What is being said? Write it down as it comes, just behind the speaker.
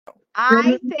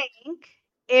I think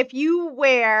if you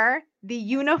wear the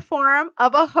uniform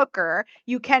of a hooker,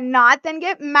 you cannot then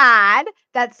get mad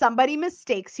that somebody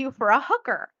mistakes you for a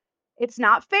hooker. It's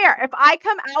not fair. If I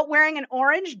come out wearing an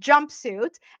orange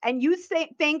jumpsuit and you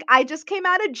think I just came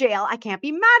out of jail, I can't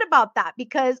be mad about that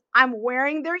because I'm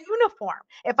wearing their uniform.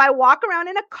 If I walk around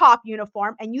in a cop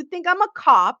uniform and you think I'm a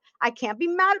cop, I can't be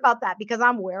mad about that because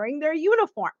I'm wearing their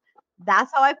uniform.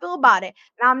 That's how I feel about it.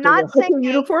 And I'm There's a not saying hooker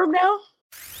uniform now?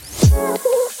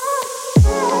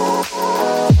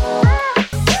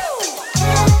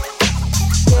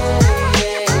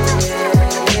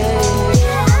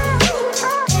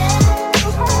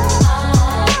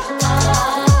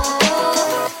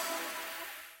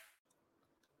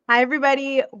 Hi,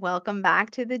 everybody. Welcome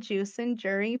back to the Juice and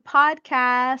Jury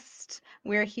podcast.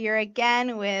 We're here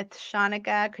again with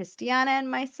Shanika, Christiana, and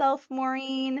myself,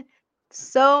 Maureen.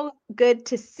 So good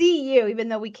to see you, even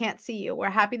though we can't see you. We're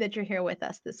happy that you're here with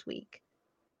us this week.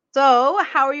 So,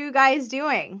 how are you guys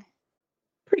doing?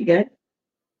 Pretty good.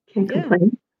 Can't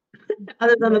complain.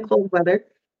 Other than the cold weather.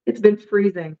 It's been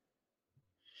freezing.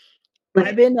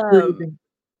 I've been freezing.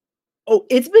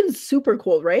 It's been super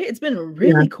cold, right? It's been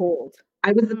really cold.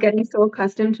 I was getting so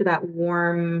accustomed to that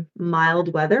warm,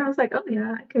 mild weather. I was like, oh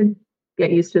yeah, I could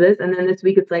get used to this. And then this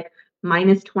week it's like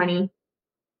minus 20.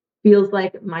 Feels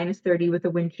like minus 30 with a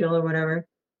wind chill or whatever.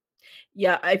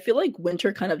 Yeah, I feel like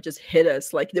winter kind of just hit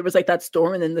us. Like there was like that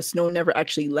storm and then the snow never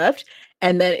actually left.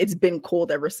 And then it's been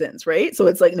cold ever since, right? So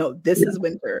it's like, no, this is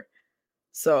winter.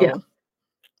 So anyways,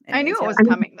 I knew it was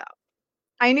coming though.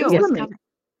 I knew it was coming.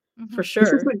 For sure.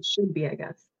 This is what it should be, I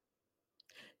guess.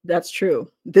 That's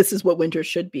true. This is what winter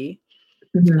should be.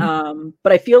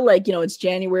 But I feel like, it's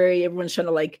January. Everyone's trying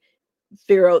to like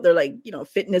figure out their like,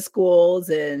 fitness goals,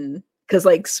 and because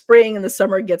like spring and the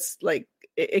summer gets like,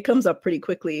 it comes up pretty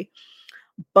quickly.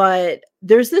 But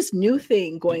there's this new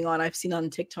thing going on I've seen on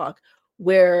TikTok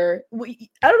where I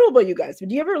don't know about you guys, but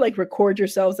do you ever like record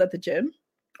yourselves at the gym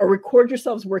or record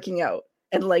yourselves working out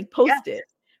and like post it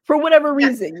for whatever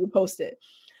reason you post it?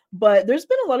 But there's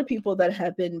been a lot of people that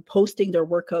have been posting their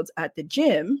workouts at the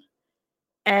gym,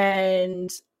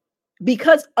 and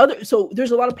so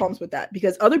there's a lot of problems with that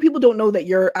because other people don't know that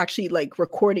you're actually like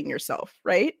recording yourself,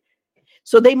 right?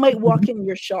 So they might walk in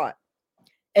your shot.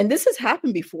 And this has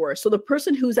happened before. So the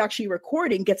person who's actually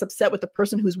recording gets upset with the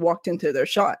person who's walked into their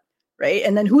shot, right?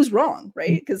 And then who's wrong,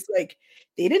 right? Because like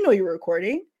they didn't know you were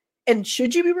recording. And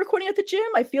should you be recording at the gym?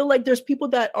 I feel like there's people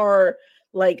that are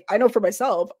like, I know for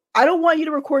myself, I don't want you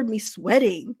to record me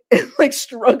sweating and like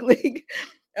struggling,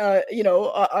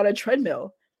 on a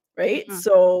treadmill, right?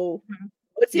 So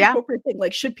what's the appropriate thing?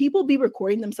 Like, should people be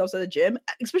recording themselves at the gym,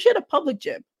 especially at a public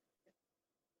gym?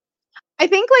 I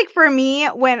think like for me,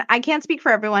 when I can't speak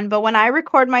for everyone, but when I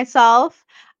record myself,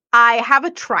 I have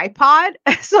a tripod,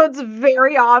 so it's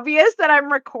very obvious that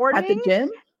I'm recording. At the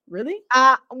gym? Really?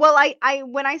 Well, I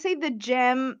when I say the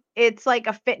gym, it's like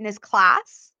a fitness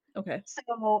class. Okay.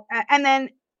 So, and then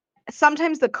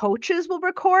sometimes the coaches will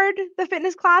record the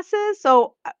fitness classes.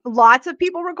 So lots of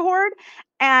people record.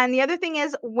 And the other thing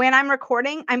is when I'm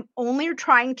recording, I'm only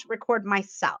trying to record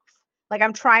myself. Like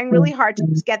I'm trying really hard to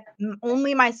just get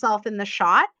only myself in the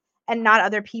shot and not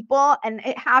other people. And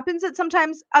it happens that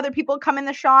sometimes other people come in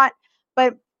the shot,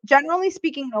 but generally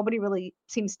speaking, nobody really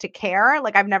seems to care.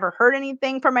 Like I've never heard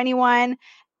anything from anyone.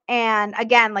 And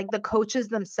again, like the coaches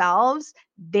themselves,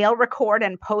 they'll record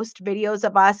and post videos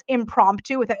of us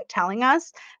impromptu without telling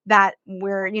us that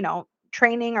we're,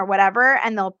 training or whatever.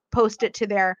 And they'll post it to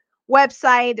their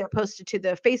website. They'll post it to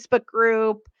the Facebook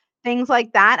group, things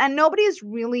like that. And nobody's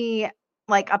really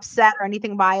like upset or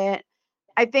anything by it.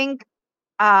 I think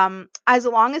as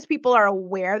long as people are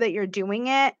aware that you're doing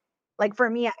it, like for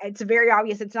me, it's very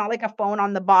obvious. It's not like a phone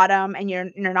on the bottom and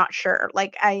you're not sure.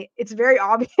 Like it's very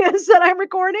obvious that I'm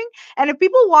recording. And if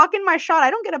people walk in my shot,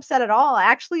 I don't get upset at all.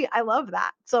 I love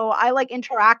that. So I like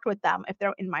interact with them if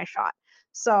they're in my shot.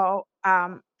 So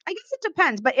I guess it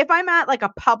depends. But if I'm at like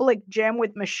a public gym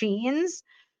with machines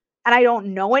and I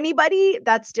don't know anybody,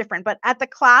 that's different. But at the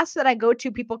class that I go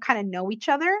to, people kind of know each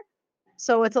other.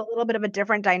 So it's a little bit of a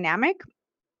different dynamic.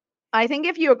 I think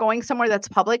if you're going somewhere that's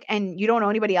public and you don't know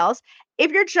anybody else,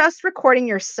 if you're just recording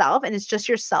yourself and it's just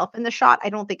yourself in the shot, I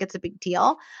don't think it's a big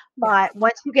deal. But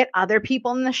once you get other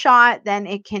people in the shot, then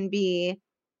it can be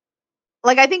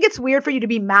like, I think it's weird for you to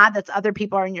be mad that other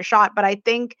people are in your shot, but I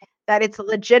think that it's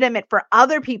legitimate for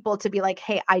other people to be like,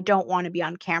 hey, I don't want to be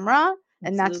on camera.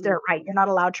 And that's their right. You're not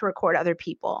allowed to record other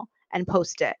people and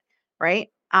post it. Right.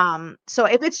 So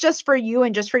if it's just for you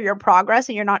and just for your progress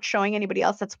and you're not showing anybody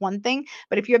else, that's one thing.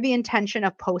 But if you have the intention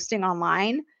of posting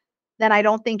online, then I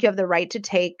don't think you have the right to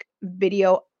take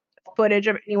video footage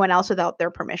of anyone else without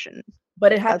their permission.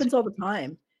 But it happens all the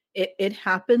time. It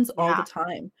happens all the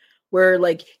time where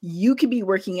like you could be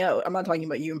working out. I'm not talking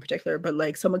about you in particular, but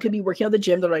like someone could be working out at the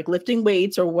gym. They're like lifting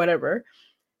weights or whatever.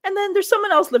 And then there's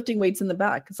someone else lifting weights in the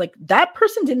back. It's like that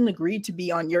person didn't agree to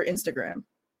be on your Instagram.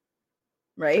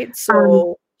 Right.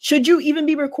 So should you even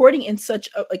be recording in such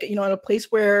a, like, you know, in a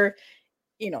place where,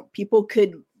 you know, people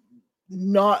could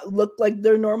not look like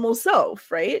their normal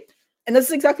self. Right. And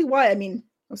that's exactly why, I mean,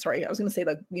 I'm sorry, I was going to say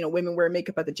like, you know, women wear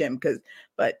makeup at the gym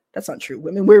but that's not true.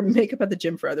 Women wear makeup at the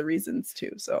gym for other reasons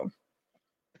too. So,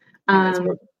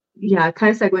 yeah,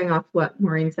 kind of segueing off what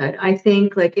Maureen said. I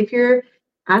think like if you're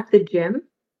at the gym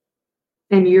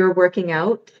and you're working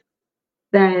out,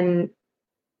 then,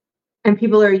 and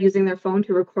people are using their phone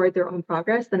to record their own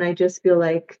progress, then I just feel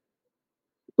like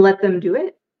let them do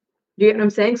it. Do you get what I'm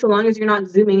saying? So long as you're not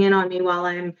zooming in on me while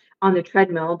I'm on the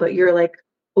treadmill, but you're like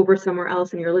over somewhere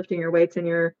else and you're lifting your weights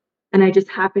and I just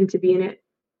happen to be in it.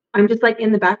 I'm just like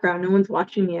in the background. No one's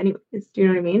watching me anyways. Do you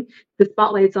know what I mean? The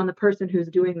spotlight's on the person who's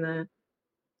doing the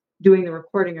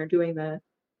recording or doing the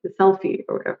selfie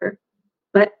or whatever.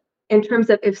 But in terms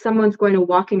of if someone's going to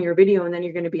walk in your video and then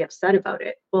you're going to be upset about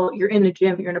it, well, you're in a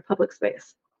gym, you're in a public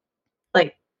space.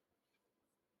 Like,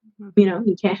 you know,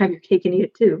 you can't have your cake and eat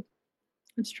it too.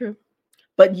 That's true.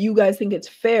 But you guys think it's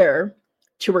fair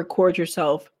to record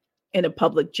yourself in a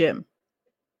public gym?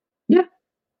 Yeah.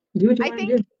 Do what you want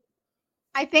to do.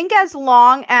 I think as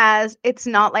long as it's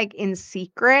not like in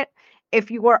secret,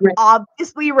 if you are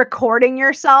obviously recording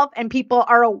yourself and people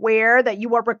are aware that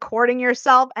you are recording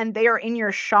yourself and they are in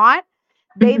your shot,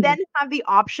 they then have the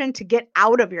option to get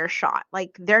out of your shot.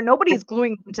 Like nobody's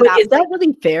gluing them to that. Is that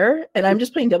really fair? And I'm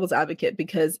just playing devil's advocate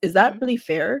because is that really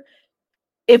fair?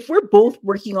 If we're both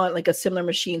working on like a similar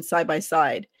machine side by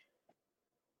side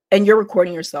and you're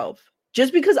recording yourself,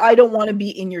 just because I don't want to be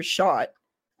in your shot,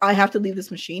 I have to leave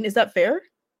this machine. Is that fair?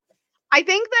 I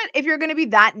think that if you're going to be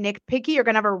that nitpicky, you're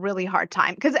going to have a really hard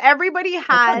time because everybody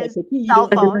has cell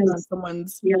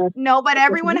phones. No, but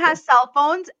everyone has cell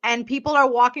phones and people are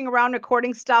walking around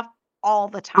recording stuff all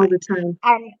the time.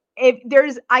 And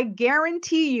I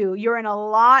guarantee you're in a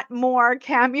lot more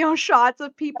cameo shots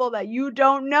of people that you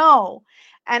don't know.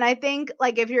 And I think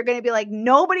like if you're going to be like,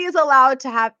 nobody is allowed to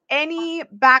have any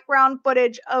background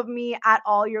footage of me at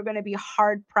all, you're going to be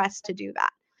hard pressed to do that.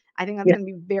 I think that's going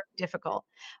to be very difficult.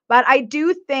 But I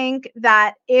do think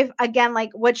that if, again, like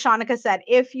what Shanika said,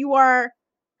 if you are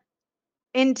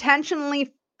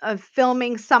intentionally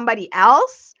filming somebody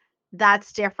else,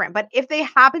 that's different. But if they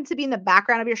happen to be in the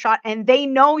background of your shot and they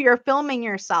know you're filming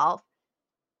yourself,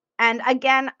 and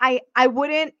again, I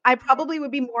probably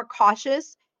would be more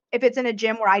cautious if it's in a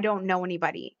gym where I don't know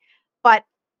anybody. But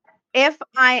if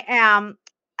I am,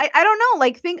 I don't know,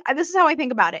 like this is how I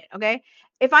think about it. Okay.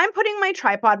 If I'm putting my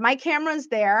tripod, my camera's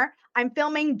there, I'm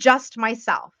filming just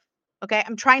myself. Okay.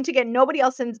 I'm trying to get nobody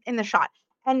else in the shot.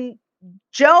 And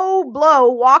Joe Blow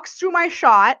walks through my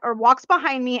shot or walks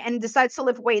behind me and decides to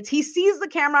lift weights. He sees the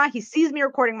camera. He sees me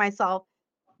recording myself.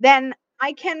 Then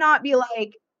I cannot be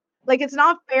like it's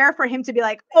not fair for him to be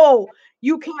like, oh,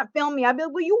 you can't film me. I'd be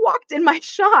like, well, you walked in my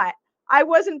shot. I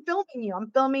wasn't filming you.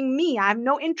 I'm filming me. I have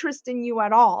no interest in you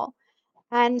at all.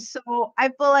 And so I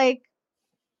feel like,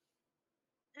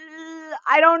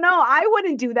 I don't know. I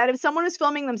wouldn't do that. If someone was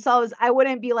filming themselves, I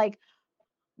wouldn't be like,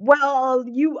 well,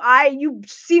 you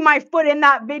see my foot in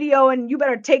that video and you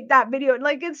better take that video.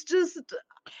 Like, it's just,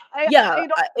 I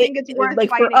don't think it's worth like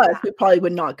fighting for us, that. we probably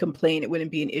would not complain. It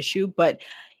wouldn't be an issue. But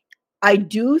I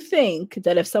do think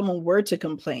that if someone were to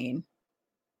complain,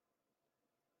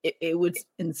 it would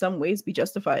in some ways be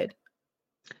justified.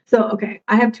 So, okay,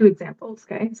 I have two examples,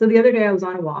 okay? So the other day I was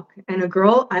on a walk and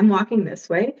I'm walking this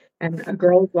way and a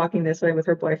girl is walking this way with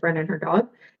her boyfriend and her dog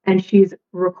and she's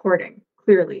recording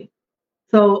clearly.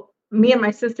 So me and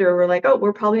my sister were like, oh,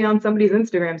 we're probably on somebody's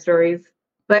Instagram stories.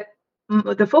 But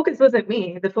the focus wasn't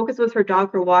me. The focus was her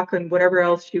dog, her walk, and whatever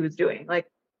else she was doing. Like,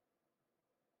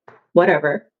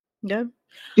 whatever. Yeah. Do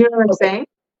you know what I'm saying?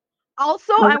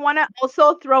 Also, I want to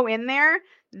also throw in there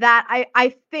that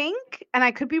I think, and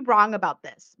I could be wrong about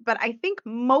this, but I think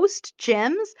most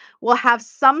gyms will have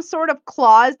some sort of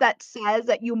clause that says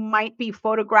that you might be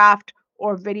photographed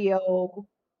or video.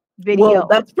 Well,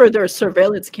 that's for their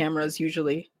surveillance cameras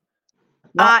usually.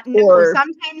 No,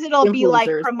 sometimes it'll be like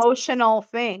promotional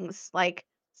things. Like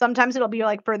sometimes it'll be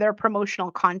like for their promotional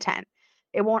content.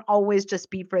 It won't always just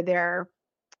be for their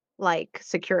like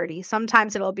security.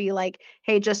 Sometimes it'll be like,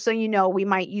 hey, just so you know, we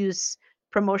might use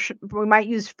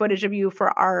footage of you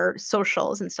for our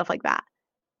socials and stuff like that.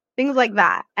 Things like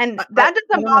that. And that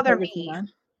doesn't bother me.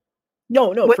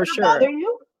 No, for sure. Bother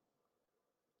you?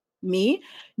 Me?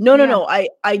 No, no, Yeah. no.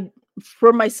 I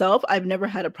for myself, I've never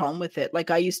had a problem with it.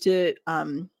 Like I used to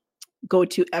go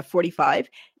to F45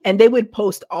 and they would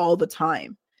post all the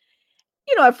time.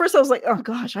 You know, at first I was like, oh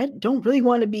gosh, I don't really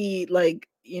want to be like,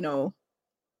 you know,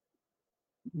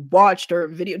 watched or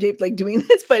videotaped like doing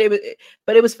this, but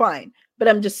it was fine. But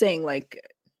I'm just saying, like,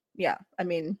 yeah, I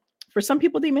mean, for some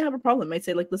people they may have a problem. Might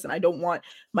say, like, listen, I don't want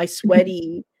my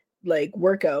sweaty like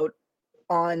workout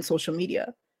on social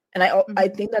media. And I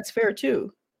think that's fair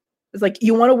too. It's like,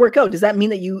 you want to work out. Does that mean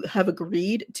that you have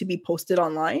agreed to be posted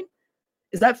online?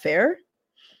 Is that fair?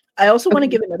 I also want to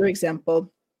give another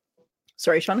example.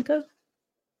 Sorry, Shanika?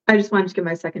 I just wanted to give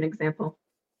my second example.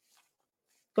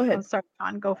 Go Oh, ahead. sorry,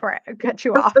 John, go for it. Cut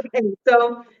you off. Okay,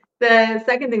 so the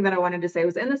second thing that I wanted to say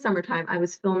was in the summertime, I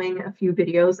was filming a few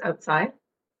videos outside.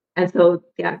 And so,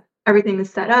 yeah, everything is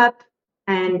set up.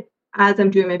 And as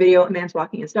I'm doing my video, a man's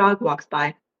walking his dog, walks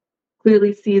by,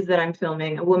 clearly sees that I'm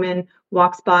filming. A woman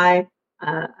walks by.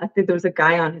 I think there was a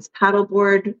guy on his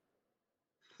paddleboard,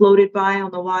 floated by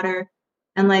on the water.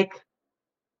 And like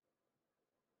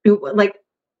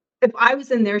if I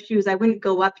was in their shoes, I wouldn't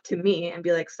go up to me and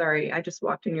be like, sorry, I just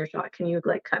walked in your shot. Can you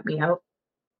like cut me out?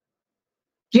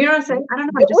 Do you know what I'm saying? I don't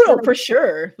know. I just feel for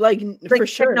sure. Like for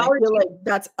sure. And I technology. feel like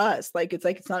that's us. Like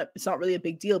it's not really a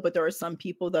big deal, but there are some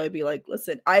people that would be like,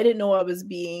 listen, I didn't know I was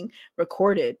being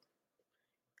recorded.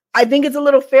 I think it's a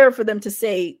little fair for them to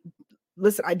say,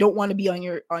 listen, I don't want to be on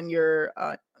your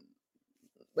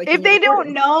like If in your they recording.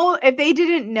 don't know, if they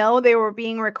didn't know they were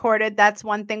being recorded, that's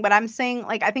one thing. But I'm saying,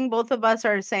 like, I think both of us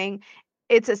are saying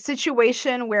it's a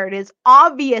situation where it is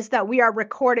obvious that we are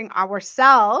recording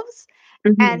ourselves.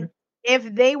 And Mhm.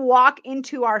 if they walk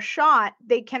into our shot,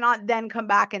 they cannot then come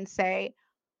back and say,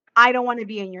 I don't want to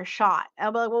be in your shot.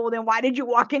 I'll be like, well, then why did you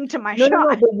walk into my No,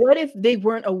 shot? but what if they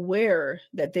weren't aware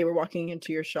that they were walking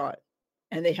into your shot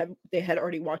and they had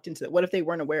already walked into it? What if they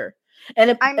weren't aware?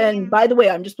 And I mean, and by the way,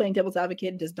 I'm just playing devil's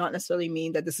advocate. It does not necessarily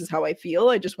mean that this is how I feel.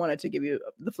 I just wanted to give you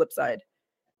the flip side.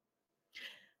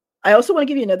 I also want to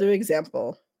give you another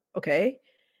example, okay?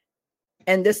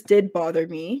 And this did bother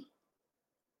me,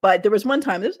 but there was one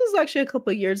time, this was actually a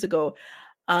couple of years ago.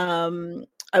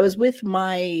 I was with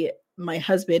my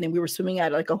husband and we were swimming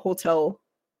at like a hotel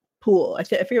pool. I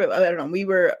figure, I don't know.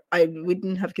 We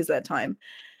didn't have kids at that time.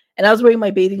 And I was wearing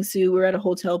my bathing suit. We were at a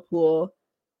hotel pool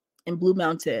in Blue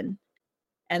Mountain.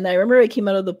 And I remember I came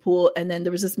out of the pool and then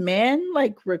there was this man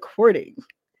like recording.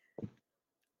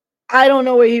 I don't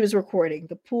know where he was recording.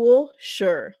 The pool,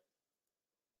 sure.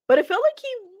 But it felt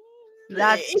like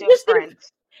that's just different.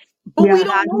 but Yeah, we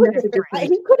don't know that's if different.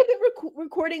 he could have been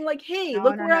recording like, hey, No,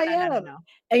 look no, where no, I no, no, no, am. no.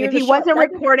 And you're If the he shot. wasn't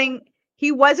recording,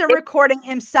 he wasn't recording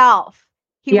himself.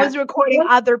 He Yeah. was recording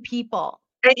other people.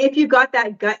 And if you got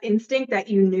that gut instinct that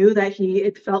you knew that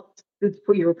it felt,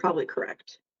 you were probably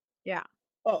correct. Yeah.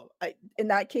 Oh, in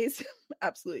that case,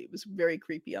 absolutely. It was very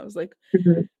creepy. I was like,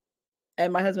 Mhm.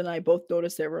 and my husband and I both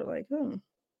noticed it. We're like, oh,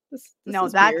 this No,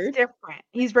 is that's weird. different.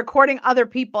 He's recording other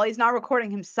people. He's not recording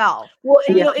himself. Well,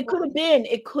 and Yeah. it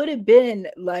could have been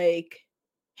like,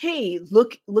 hey,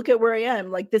 look at where I am.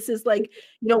 Like, this is like,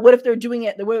 what if they're doing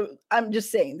it the way I'm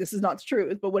just saying this is not the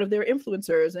truth, but what if they're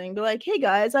influencers and be like, hey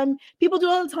guys, people do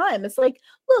it all the time. It's like,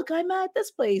 look, I'm at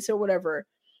this place or whatever.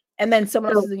 And then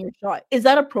someone else is in your shot. Is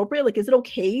that appropriate? Like, is it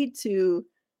okay to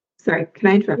Sorry, can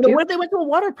I interrupt you? What if they went to a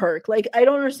water park? Like, I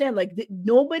don't understand. Like,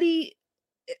 nobody,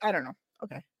 I don't know.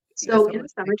 Okay. So in the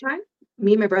summertime,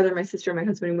 me, my brother, my sister, and my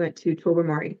husband went to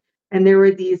Tobermory, and there were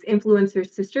these influencer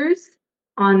sisters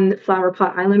on Flower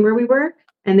Pot Island where we were,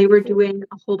 and they were doing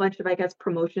a whole bunch of, I guess,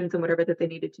 promotions and whatever that they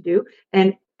needed to do.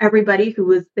 And everybody who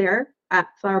was there at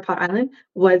Flower Pot Island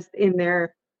was in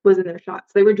their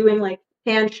shots. They were doing like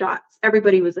hand shots.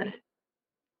 Everybody was in it.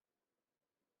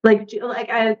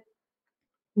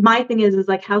 My thing is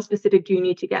like, how specific do you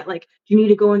need to get? Like, do you need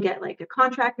to go and get like a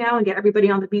contract now and get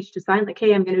everybody on the beach to sign like,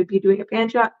 hey, I'm going to be doing a fan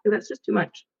shot? That's just too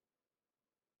much.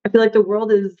 I feel like the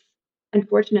world is,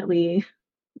 unfortunately,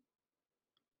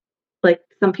 like,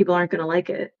 some people aren't going to like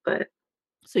it, but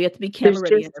so you have to be camera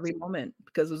ready at every moment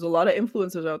because there's a lot of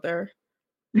influencers out there.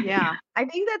 Yeah, I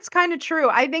think that's kind of true.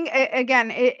 I think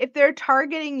again, if they're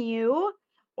targeting you,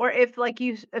 or if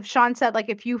if Sean said, like,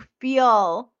 if you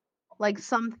feel like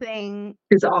something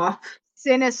is off,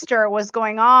 sinister was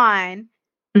going on,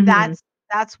 Mhm.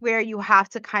 that's where you have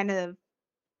to kind of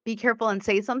be careful and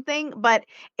say something. But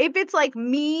if it's like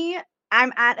me,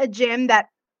 I'm at a gym that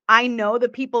I know the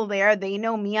people there, they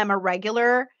know me, I'm a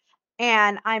regular,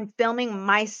 and I'm filming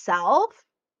myself,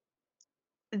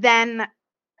 then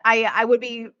I would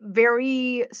be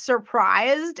very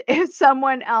surprised if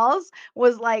someone else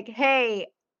was like, "Hey,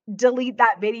 delete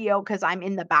that video because I'm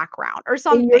in the background or In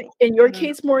something. your I don't know.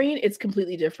 case, Maureen, it's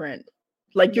completely different.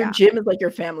 Like your Yeah. gym is like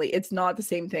your family. It's not the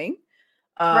same thing.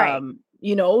 Right.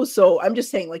 You know, so I'm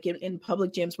just saying, like in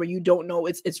public gyms where you don't know,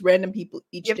 it's random people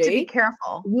each You have to be day.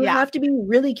 careful. You Yeah. have to be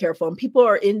really careful. And people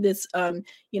are in this,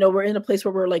 you know, we're in a place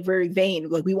where we're like very vain.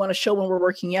 Like we want to show when we're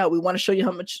working out. We want to show you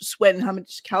how much sweat and how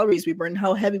much calories we burn,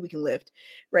 how heavy we can lift.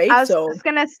 Right. I was So just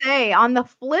gonna say, on the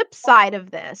flip side of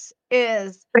this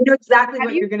is, I know exactly Have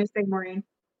what you- you're going to say, Maureen.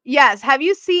 yes, have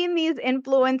you seen these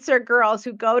influencer girls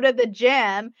who go to the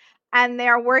gym and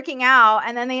they're working out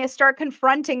and then they start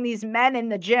confronting these men in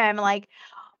the gym like,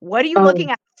 what are you Oh.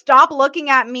 looking at? Stop looking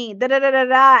at me. Da da da da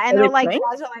da. And Are they're they like, pranked?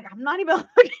 guys are like, I'm not even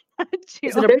looking at you.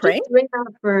 is it a They're prank? just doing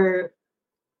that for,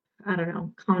 I don't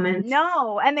know, comments.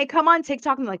 No, and they come on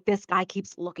TikTok and like, this guy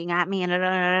keeps looking at me and da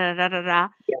da da da da da.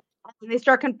 Yeah. And they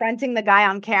start confronting the guy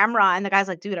on camera, and the guy's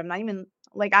like, dude, I'm not even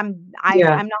like Yeah.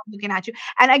 I'm not looking at you.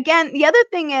 And again, the other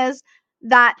thing is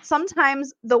that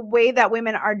sometimes the way that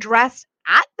women are dressed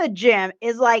at the gym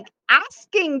is like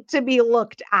asking to be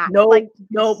looked at. No, like,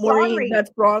 no, Maureen, sorry.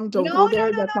 that's wrong. Don't No, go no,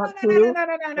 there. no, That's no, not no, no, true. no, no,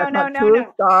 no, That's no, not no, true.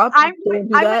 no. Stop. I'm Don't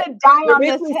do I'm that. gonna die You're on this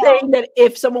basically hill. saying that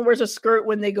if someone wears a skirt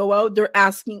when they go out, they're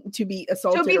asking to be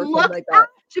assaulted To be or something looked like at. that.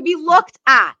 To be looked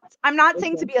at. I'm not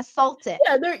saying to Okay. be assaulted.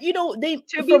 Yeah, they're, you know, they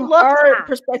To be from looked our at.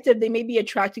 perspective, they may be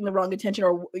attracting the wrong attention,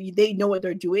 or they know what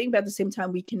they're doing, but at the same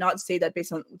time, we cannot say that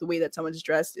based on the way that someone's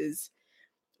dressed is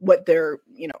what they're,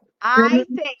 you know. I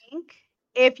think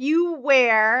if you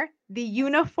wear the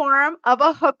uniform of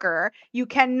a hooker, you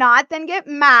cannot then get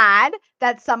mad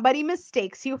that somebody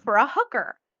mistakes you for a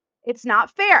hooker. It's not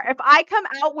fair. If I come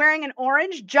out wearing an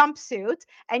orange jumpsuit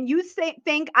and you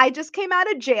think I just came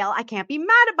out of jail, I can't be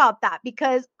mad about that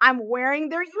because I'm wearing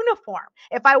their uniform.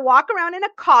 If I walk around in a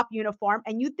cop uniform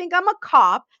and you think I'm a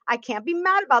cop, I can't be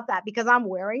mad about that because I'm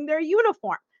wearing their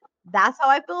uniform. That's how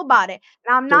I feel about it.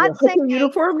 And I'm There's a not hooker saying,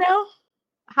 uniform now.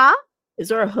 huh? Is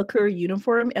there a hooker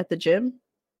uniform at the gym?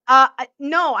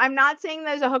 No, I'm not saying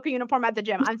there's a hooker uniform at the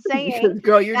gym. I'm saying Because,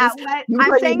 girl, you're that just what you're I'm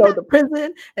talking saying about that the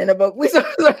prison and about. I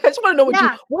just want to know what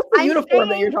Yeah, what's the I'm uniform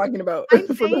that you're saying- talking about I'm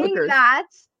for the saying hookers? that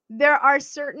there are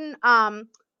certain and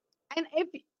if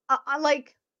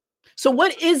like So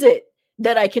what is it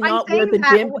that I cannot wear at saying the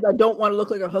that gym because I don't want to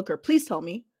look like a hooker? Please tell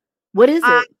me. What is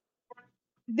it?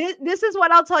 this is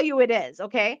what I'll tell you it is,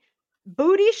 okay?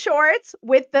 Booty shorts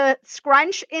with the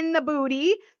scrunch in the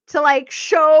booty to like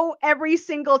show every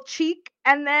single cheek,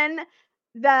 and then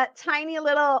the tiny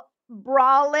little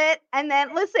bralette. And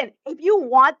then listen, if you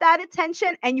want that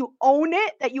attention and you own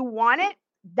it, that you want it,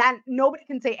 then nobody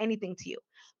can say anything to you.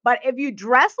 But if you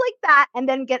dress like that and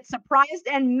then get surprised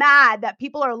and mad that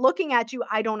people are looking at you,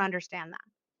 I don't understand that.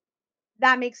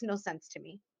 That makes no sense to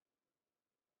me.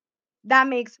 That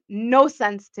makes no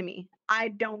sense to me. I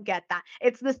don't get that.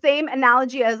 It's the same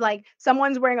analogy as like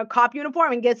someone's wearing a cop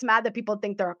uniform and gets mad that people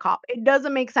think they're a cop. It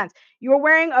doesn't make sense. You're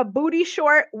wearing a booty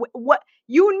short. What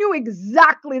you knew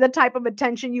exactly the type of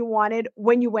attention you wanted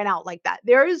when you went out like that.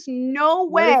 There is no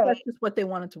What if way. that's just what they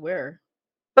wanted to wear?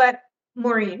 But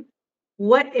Maureen,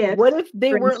 what if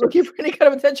they for weren't looking for any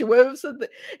kind of attention? What if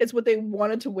it's what they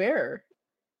wanted to wear?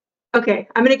 Okay,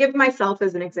 I'm going to give myself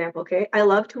as an example, okay? I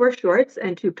love to wear shorts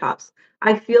and tube tops.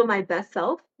 I feel my best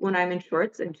self when I'm in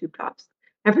shorts and tube tops.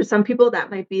 And for some people,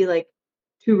 that might be like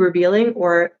too revealing,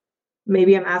 or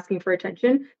maybe I'm asking for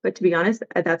attention. But to be honest,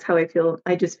 that's how I feel.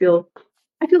 I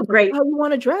feel great. How you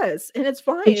want to dress, and it's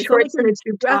fine. In It's not like shorts and a tube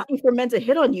you're top. asking for men to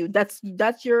hit on you. That's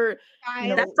your, you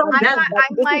know, That's all them. I'm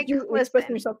this is like, you expressing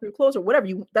listen, yourself through clothes or whatever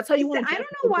you. That's how you want I to. don't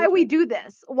know why we do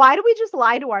this. Why do we just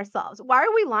lie to ourselves? Why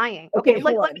are we lying? Okay,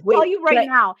 like, hold let on. me Wait, tell you can right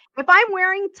now. If I'm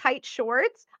wearing tight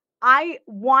shorts, I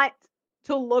want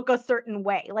to look a certain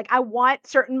way. Like I want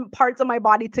certain parts of my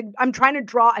body I'm trying to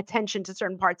draw attention to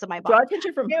certain parts of my body. Draw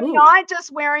attention from I'm who? not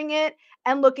just wearing it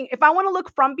and looking. If I want to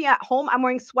look frumpy at home, I'm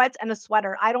wearing sweats and a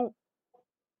sweater. I don't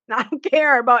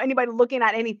care about anybody looking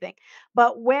at anything.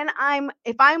 But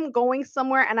if I'm going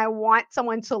somewhere and I want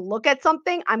someone to look at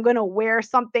something, I'm going to wear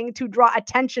something to draw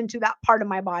attention to that part of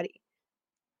my body.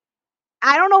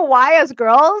 I don't know why as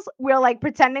girls, we're like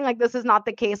pretending like this is not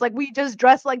the case. Like we just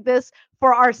dress like this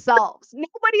for ourselves.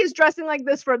 Nobody is dressing like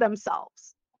this for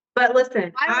themselves. But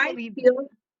listen, I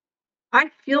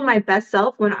feel my best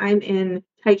self when I'm in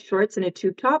tight shorts and a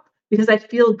tube top because I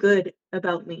feel good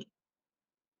about me.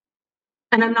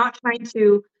 And I'm not trying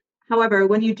to, however,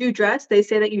 when you do dress, they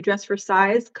say that you dress for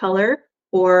size, color,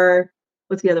 or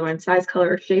what's the other one? Size,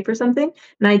 color, or shape or something.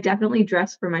 And I definitely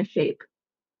dress for my shape.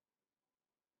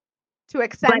 To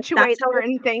accentuate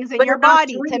certain things in but your I'm not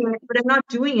body. but I'm not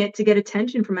doing it to get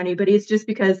attention from anybody. It's just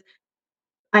because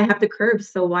I have the curves.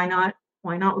 So why not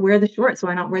why not wear the shorts?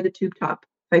 Why not wear the tube top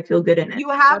if I feel good in it? You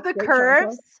have That's the great, Chantal.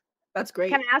 curves. That's great.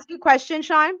 Can I ask you a question,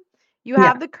 Sean? You Yeah.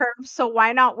 have the curves, so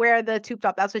why not wear the tube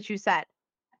top? That's what you said.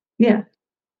 Yeah.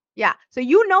 Yeah. So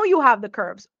you know you have the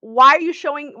curves. Why do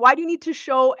you need to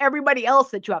show everybody else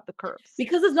that you have the curves?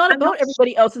 Because it's not I'm about not-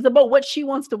 everybody else. It's about what she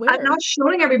wants to wear. I'm not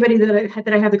showing everybody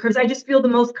that I have the curves. I just feel the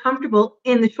most comfortable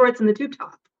in the shorts and the tube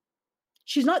top.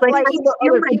 She's not Like, thinking I about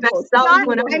feel other my people. best She's self thinking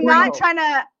when about I'm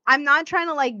herself. I'm not trying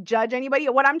to like judge anybody.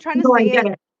 What I'm trying to No, I say get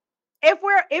is it.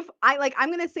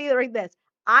 I'm gonna say it like this.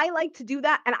 I like to do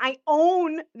that and I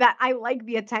own that I like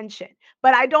the attention,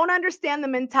 but I don't understand the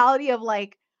mentality of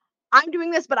like, I'm doing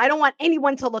this, but I don't want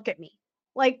anyone to look at me.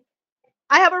 Like,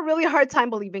 I have a really hard time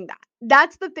believing that.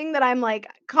 That's the thing that I'm like,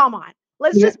 come on.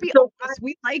 Let's Yeah, just be so honest.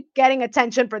 We like getting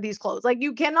attention for these clothes. Like,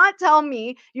 you cannot tell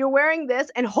me you're wearing this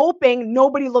and hoping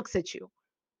nobody looks at you.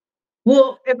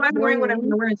 Well, if I'm wearing what I'm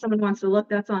Maureen? wearing and someone wants to look,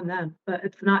 that's on them. But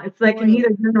it's not. It's like Maureen. neither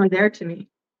here nor there to me.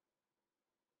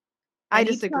 I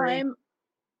disagree.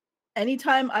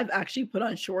 Anytime I've actually put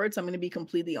on shorts, I'm going to be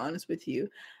completely honest with you.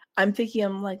 I'm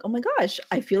like, oh my gosh,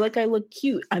 I feel like I look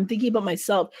cute. I'm thinking about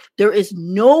myself. There is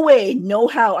no way, no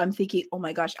how I'm thinking, oh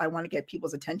my gosh, I want to get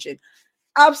people's attention.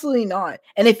 Absolutely not.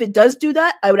 And if it does do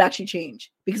that, I would actually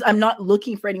change because I'm not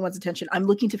looking for anyone's attention. I'm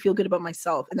looking to feel good about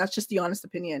myself. And that's just the honest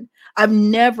opinion. I've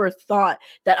never thought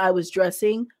that I was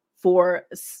dressing for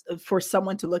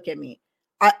someone to look at me.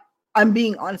 I'm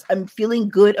being honest. I'm feeling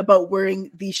good about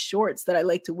wearing these shorts that I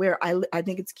like to wear. I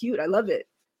think it's cute. I love it.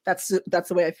 That's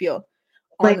the way I feel.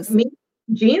 Honestly. Like me,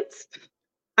 jeans.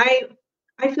 I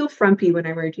feel frumpy when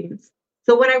I wear jeans.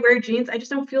 So when I wear jeans, I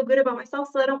just don't feel good about myself.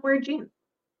 So I don't wear jeans.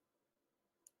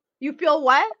 You feel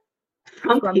what?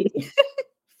 Frumpy.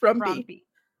 Frumpy.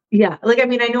 Yeah. Like, I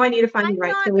mean, I know I need to find I'm the right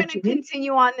not pair going of to jeans.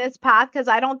 continue on this path because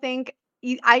I don't think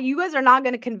you guys are not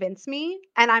going to convince me,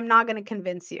 and I'm not going to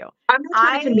convince you. I'm not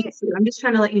trying to convince you. I'm just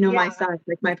trying to let you know my Yeah. side,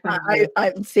 like my point of view.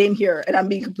 I'm same here, and I'm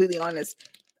being completely honest.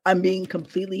 I'm being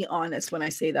completely honest when I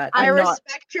say that. I I'm not.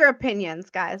 respect your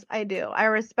opinions, guys. I do. I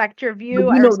respect your But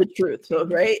view. you know the truth, so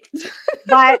right?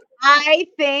 But I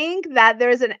think that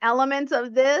there's an element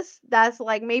of this that's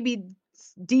like maybe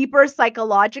deeper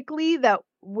psychologically that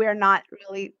we're not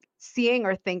really seeing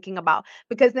or thinking about,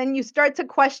 because then you start to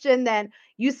question. Then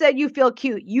you said you feel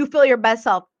cute, you feel your best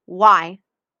self. Why?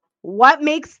 What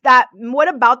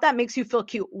about that makes you feel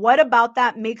cute? What about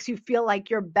that makes you feel like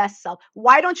your best self?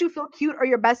 Why don't you feel cute or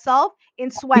your best self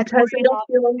in sweats Because or I don't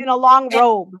feel in a long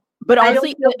robe? But I don't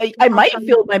honestly, feel I might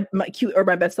comfortable. feel my cute or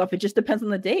my best self. It just depends on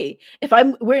the day. If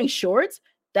I'm wearing shorts,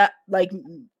 that like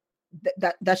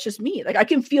that's just me. Like I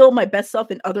can feel my best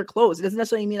self in other clothes. It doesn't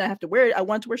necessarily mean I have to wear it. I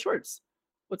want to wear shorts.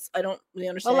 I don't really But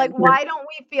understand. like, why don't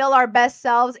we feel our best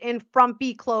selves in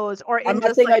frumpy clothes or in I'm not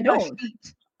just saying like I don't. a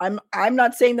sheet? I'm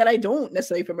not saying that I don't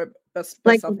necessarily feel my best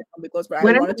Like, self in frumpy clothes, but I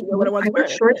when wanted to wear what I want I to wear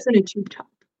wear. shorts and a tube top,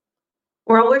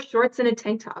 or I'll wear shorts and a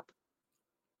tank top,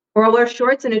 or I'll wear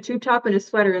shorts and a tube top and a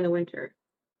sweater in the winter,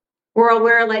 or I'll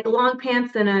wear like long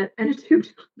pants and a tube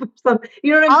top or something.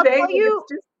 You know what I'm I'll saying? tell Like, you,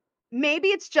 it's just, maybe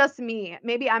it's just me.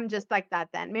 Maybe I'm just like that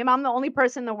then. Maybe I'm the only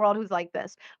person in the world who's like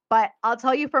this. But I'll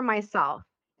tell you for myself,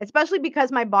 especially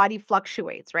because my body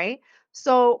fluctuates, right?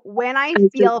 So when I I'm still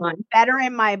feel fine. better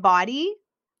in my body,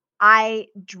 I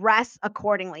dress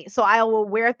accordingly. So I will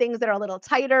wear things that are a little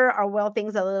tighter or wear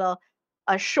things a little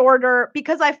shorter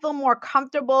because I feel more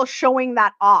comfortable showing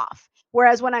that off.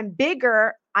 Whereas when I'm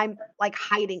bigger, I'm like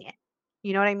hiding it.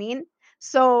 You know what I mean?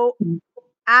 So Mhm.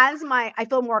 I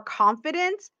feel more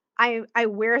confident, I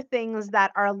wear things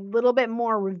that are a little bit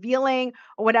more revealing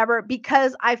or whatever,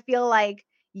 because I feel like,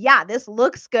 yeah, this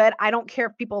looks good. I don't care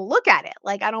if people look at it.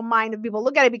 Like, I don't mind if people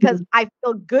look at it because Mhm. I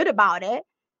feel good about it.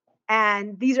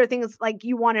 And these are things like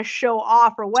you want to show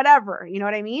off or whatever. You know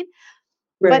what I mean?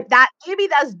 Right. But maybe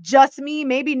that's just me.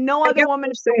 Maybe no I other get what woman in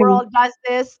you're the saying. world does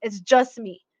this. It's just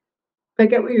me. I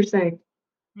get what you're saying.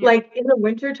 Yeah. Like in the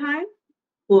winter time,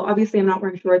 well, obviously I'm not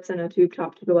wearing shorts and a tube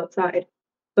top to go outside,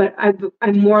 but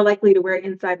I'm more likely to wear it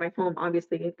inside my home,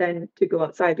 obviously, than to go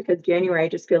outside because January I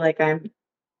just feel like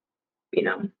you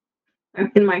know,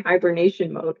 I'm in my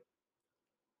hibernation mode.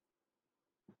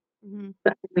 Mhm.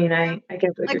 But, I mean, I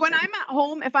get what Like you're when saying. I'm at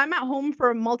home, if I'm at home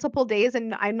for multiple days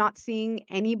and I'm not seeing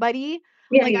anybody,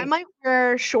 Yeah, like I yeah. might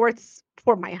wear shorts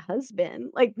for my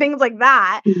husband, like things like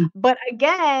that. Mhm. But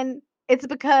again, it's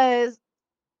because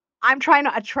I'm trying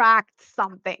to attract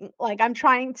something. Like I'm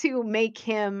trying to make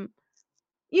him,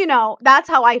 that's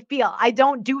how I feel. I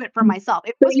don't do it for myself.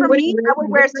 If it So was for me, I would you wear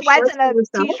wouldn't wear sweats shorts and for a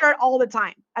yourself? t-shirt all the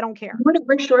time. I don't care. You wouldn't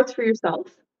wear shorts for yourself?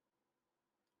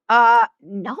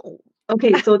 No.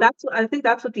 Okay, so I think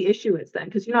that's what the issue is then,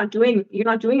 because you're not doing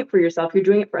it for yourself, you're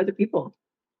doing it for other people.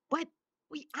 But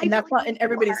I And feel that's not in we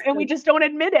everybody's are, and we just don't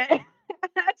admit it.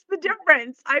 That's the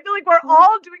difference. I feel like we're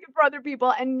all doing it for other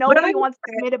people, and nobody wants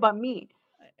to admit it but me.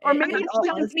 Or maybe in it's all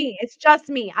just honesty, me. It's just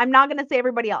me. I'm not gonna say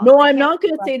everybody else. no, I I'm can't not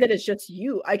going to trust say that it's just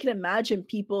you. I can imagine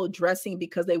people dressing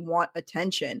because they want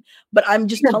attention. But I'm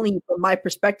just telling you from my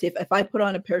perspective, if I put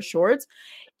on a pair of shorts,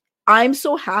 I'm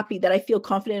so happy that I feel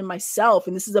confident in myself.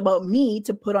 And this is about me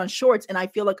to put on shorts. And I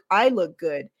feel like I look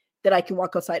good that I can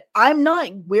walk outside. I'm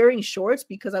not wearing shorts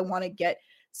because I want to get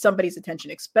somebody's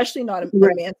attention, especially not a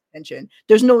Right. man's attention.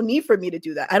 There's no need for me to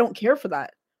do that. I don't care for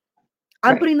that.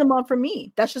 I'm Right. putting them on for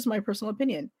me. That's just my personal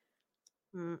opinion.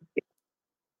 Mm.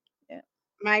 Yeah.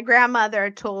 My grandmother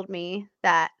told me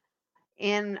that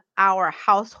in our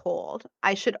household,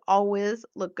 I should always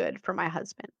look good for my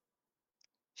husband.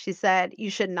 She said, "You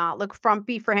should not look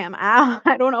frumpy for him."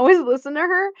 I don't always listen to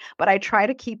her, but I try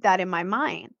to keep that in my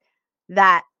mind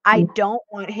that I don't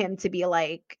want him to be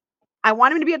like, I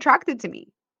want him to be attracted to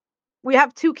me. We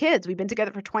have 2 kids. We've been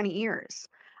together for 20 years.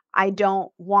 I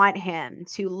don't want him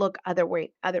to look other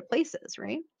places,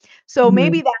 right? So Mhm.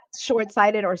 maybe that's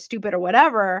short-sighted or stupid or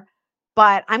whatever,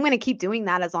 but I'm going to keep doing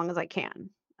that as long as I can.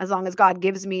 As long as God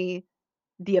gives me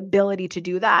the ability to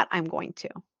do that, I'm going to.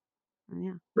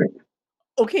 Yeah.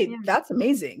 Okay, Yeah. that's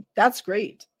amazing. That's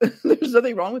great. There's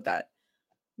nothing wrong with that.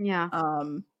 Yeah.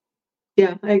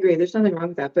 Yeah, I agree. There's nothing wrong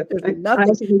with that, but There's I nothing.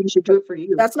 also think you should do it for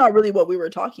you. That's not really what we were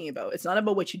talking about. It's not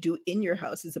about what you do in your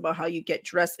house. It's about how you get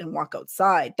dressed and walk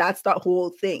outside. That's the whole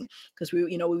thing. Because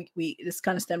we this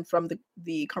kind of stemmed from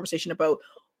the conversation about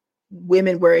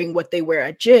women wearing what they wear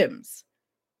at gyms.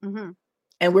 Mhm.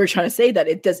 And we're trying to say that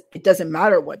it doesn't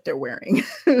matter what they're wearing.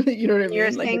 You know what I mean?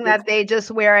 You're Like, saying that they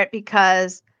just wear it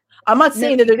because I'm not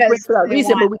saying that they're wearing it for that they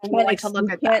reason, but want we anyone can't to look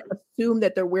we at can't them. assume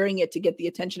that they're wearing it to get the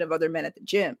attention of other men at the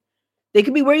gym. They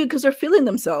could be wearing it because they're feeling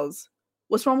themselves.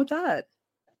 What's wrong with that?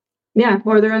 Yeah,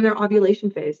 or they're in their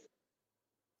ovulation phase.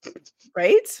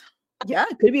 Right? Yeah,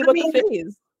 it could be about the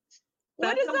phase.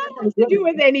 What That's does that something have to do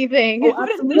with anything? Oh, What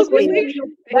is absolutely.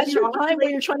 ovulation That's phase? your time where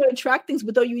you're trying to attract things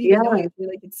without you even Yeah. knowing it.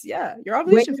 Like it's your When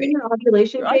ovulation you're in phase. your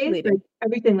ovulation You're phase, ovulating. like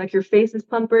everything, like your face is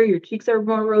plumper, your cheeks are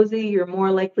more rosy, you're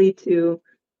more likely to,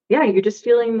 you're just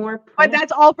feeling more. But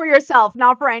that's all for yourself,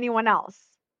 not for anyone else.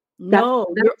 No,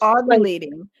 you're that's like-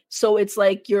 ovulating. So it's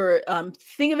like you're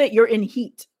think of it, you're in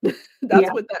heat.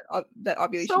 That's what that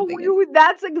ovulation So thing is.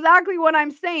 that's exactly what I'm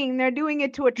saying. They're doing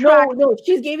it to attract. No,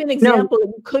 she's giving an example that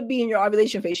you could be in your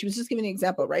ovulation phase. She was just giving an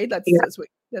example, right? That's what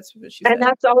she said. And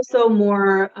that's also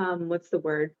more what's the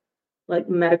word? Like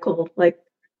medical, like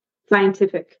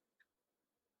scientific.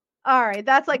 All right,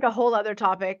 that's like a whole other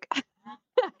topip. I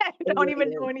It don't really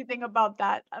even know is. anything about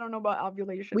that. I don't know about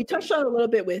ovulation. We touched on it a little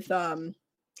bit with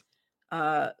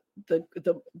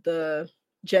the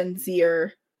Gen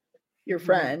Zer, your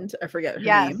friend. I forget her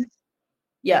Yes. name.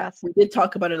 Yeah, Yes. we did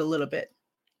talk about it a little bit.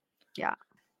 Yeah.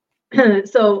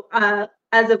 So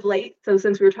as of late, so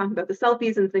since we were talking about the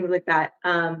selfies and things like that,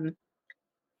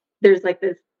 there's like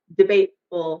this debate,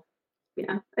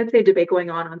 I'd say debate going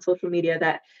on social media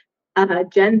that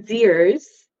Gen Zers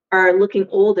are looking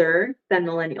older than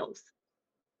millennials.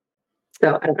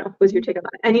 So I don't know, what's your take on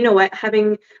that? And you know what,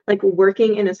 having like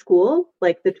working in a school,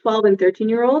 like the 12 and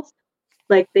 13-year-olds,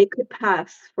 like they could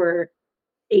pass for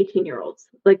 18-year-olds.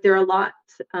 Like they're a lot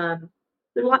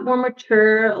more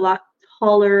mature, a lot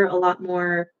taller, a lot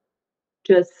more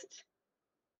just,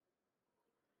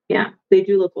 they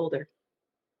do look older.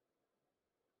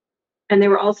 And they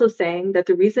were also saying that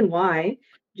the reason why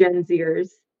Gen Zers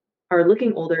are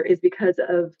looking older is because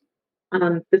of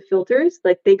the filters.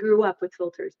 Like they grew up with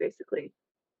filters basically.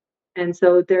 And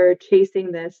so they're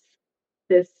chasing this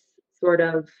sort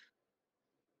of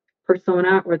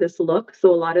persona or this look.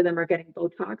 So a lot of them are getting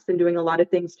Botox and doing a lot of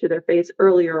things to their face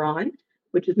earlier on,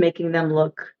 which is making them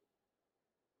look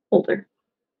older.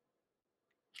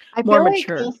 I More feel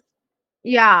mature. like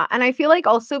yeah, and I feel like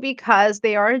also because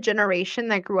they are a generation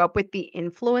that grew up with the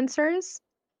influencers,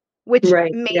 which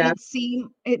Right,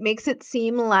 makes it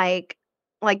seem like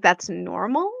that's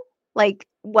normal. Like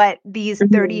what these Mhm.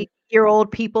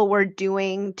 30-year-old people were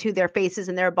doing to their faces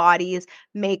and their bodies,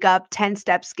 makeup,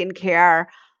 10-step skincare,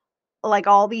 like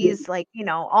all these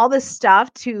all this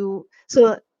stuff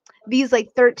so these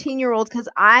like 13-year-olds, because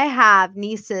I have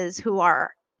nieces who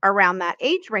are around that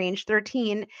age range,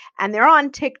 13, and they're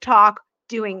on TikTok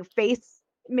doing face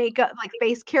makeup, like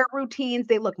face care routines.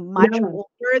 They look much Yeah.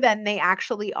 older than they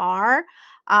actually are.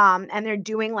 And they're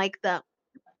doing like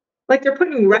Like they're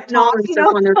putting retinol TikTok, and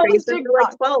stuff on their those face and they're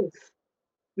like TikToks. 12.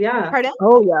 Yeah. Pardon?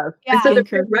 Oh yeah. And so they're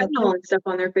Skincare. putting retinol and stuff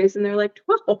on their face and they're like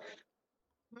 12.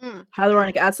 Mm.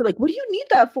 Hyaluronic acid. Like, what do you need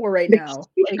that for right now?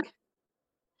 Like,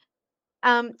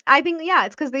 I think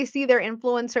it's because they see their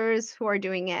influencers who are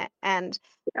doing it, and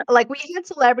Yeah. like we had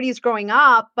celebrities growing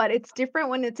up, but it's different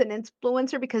when it's an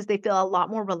influencer because they feel a lot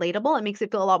more relatable. It makes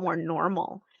it feel a lot more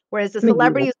normal. Whereas the I mean, yeah,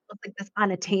 celebrity is like this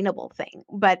unattainable thing,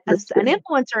 but that's an true.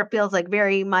 influencer feels like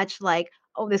very much like,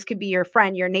 oh, this could be your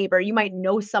friend, your neighbor. You might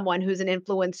know someone who's an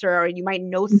influencer, or you might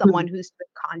know someone Mhm. who's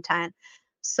doing content.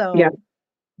 Yeah. So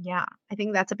yeah, I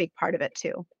think that's a big part of it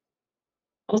too.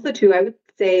 Also, too, I would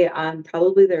say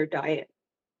probably their diet,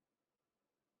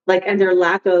 like, and their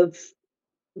lack of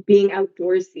being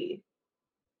outdoorsy,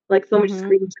 like so much Mhm.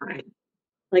 screen time.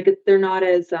 Like they're not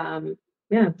as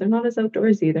they're not as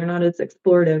outdoorsy. They're not as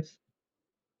explorative.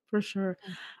 For sure.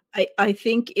 I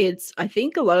think I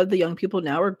think a lot of the young people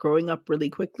now are growing up really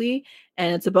quickly,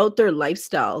 and it's about their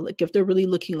lifestyle. Like if they're really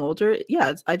looking older,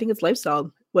 I think it's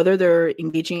lifestyle. Whether they're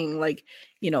engaging like,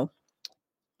 you know,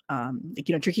 like,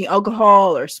 you know, drinking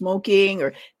alcohol or smoking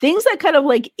or things that kind of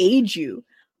like age you.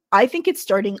 I think it's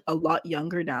starting a lot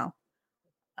younger now.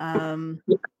 Um,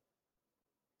 Yeah.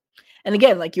 and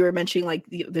again, like you were mentioning, like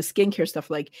the skincare stuff,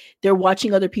 like they're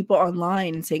watching other people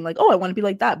online and saying, like, oh, I want to be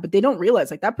like that. But they don't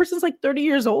realize like that person's like 30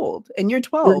 years old and you're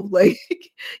 12, like,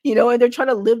 you know, and they're trying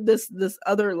to live this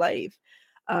other life.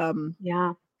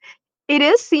 Yeah. It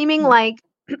is seeming like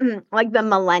like the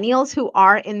millennials who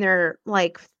are in their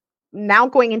like now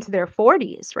going into their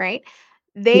 40s, right?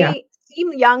 Yeah. They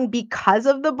seem young because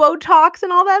of the Botox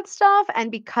and all that stuff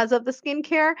and because of the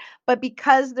skincare, but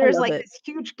because I there's love like it. this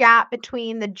huge gap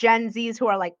between the Gen Zs who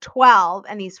are like 12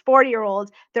 and these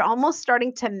 40-year-olds, they're almost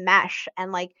starting to mesh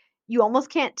and like you almost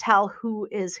can't tell who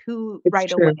is who It's right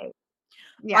true. away. I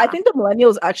Yeah, think the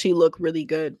millennials actually look really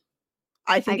good.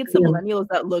 I I think it's the agree. Yeah. millennials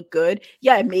that look good.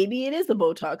 Yeah, maybe it is the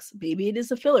Botox, maybe it is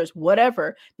the fillers,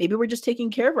 whatever. Maybe we're just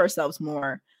taking care of ourselves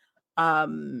more.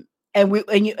 Um, and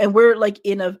we're like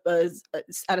in at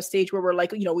a stage where we're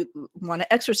like, you know, we want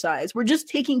to exercise. We're just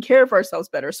taking care of ourselves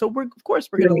better. So we're of course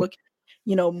we're gonna Right. look,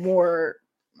 you know, more,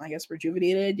 I guess,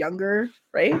 rejuvenated, younger,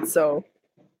 right? So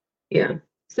Yeah.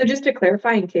 So just to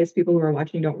clarify, in case people who are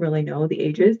watching don't really know the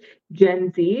ages,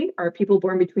 Gen Z are people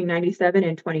born between 97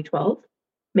 and 2012,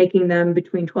 making them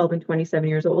between 12 and 27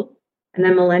 years old. And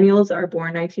then millennials are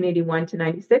born 1981 to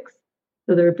 96,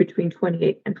 so they're between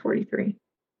 28 and 43.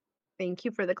 Thank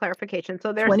you for the clarification.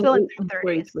 So they're still in 28 and their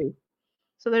 30s. 43.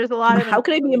 So there's a lot of them How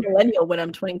could I still be in a their millennial when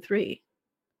I'm 23?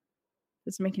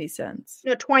 Doesn't make any sense.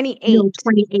 no, 28. No,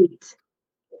 28.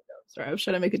 Sorry, I was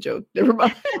trying to make a joke. Never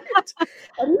mind. Have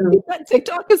you Oh, seen that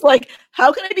TikTok is like,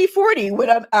 how can I be 40 when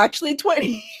I'm actually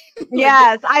 20? Like,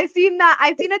 Yes, I've seen that.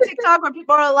 I've seen a TikTok where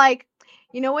people are like,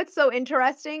 you know what's so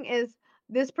interesting is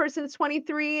this person's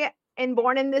 23 and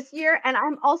born in this year, and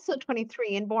I'm also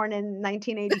 23 and born in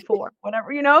 1984.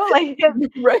 Whatever, like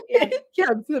right? yeah, Yeah,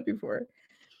 I've seen that before.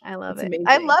 I love It's it.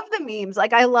 I amazing. love the memes.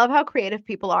 Like I love how creative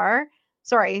people are.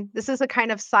 Sorry, this is a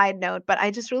kind of side note, but I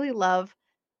just really love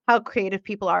how creative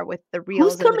people are with the Who's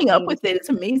reels and the coming up memes. with it? It's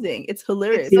amazing. It's It's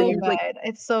hilarious. And so yeah. you're like, good.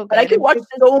 It's so and I good. can watch It's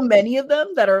just so many of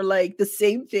them that are like the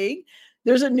same thing.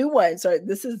 There's a new one. Sorry,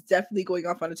 this is definitely going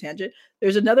off on a tangent.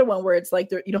 There's another one where it's like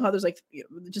there, you know how there's like,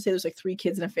 just say there's like 3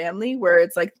 kids in a family where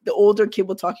it's like the older kid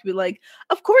will talk to you like,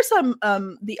 of course I'm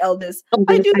the eldest. Oh,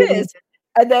 I do I this.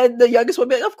 And then the youngest one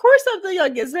be like, of course I'm the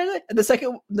youngest. And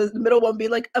the middle one be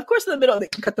like, of course in the middle. They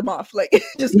can cut them off. Like it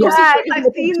just goes Yeah. yes, straight.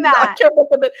 I've seen that.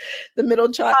 The middle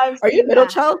child. I've Are you a seen middle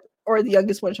that. child or the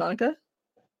youngest one, Shanika?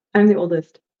 I'm the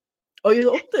oldest. Oh, you're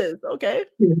the oldest. Okay.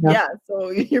 Yeah. Yeah. So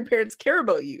your parents care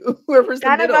about you. Whoever's the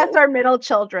None of middle. us are middle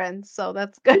children, so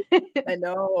that's good. I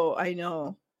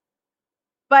know.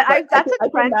 But But that's I a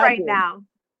can trend right imagine. now.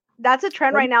 That's a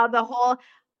trend What? right now. The whole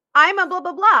I'm a blah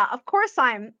blah blah. Of course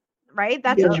I'm, right?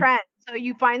 That's a Yeah. trend. So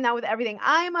you find that with everything.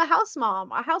 I'm a house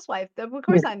mom, a housewife. Of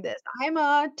course I'm this. I'm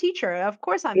a teacher. Of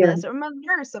course I'm Yeah. this. I'm a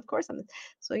nurse. Of course I'm this.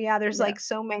 So yeah, there's Yeah. like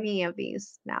so many of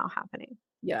these now happening.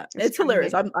 Yeah. It's It's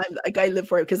hilarious. trending. I'm like, I live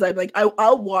for it because I'm like,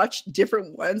 I'll watch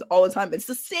different ones all the time. It's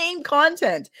the same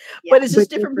content, Yeah. but it's just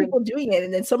But different different. people doing it.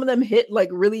 And then some of them hit like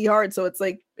really hard. So it's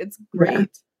like, it's Yeah. great.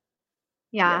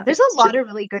 Yeah. Yeah. There's a lot of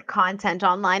really good content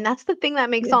online. That's the thing that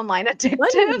makes Yeah. online addictive.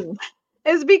 Funny.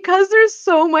 Is because there's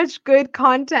so much good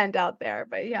content out there.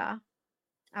 But yeah, And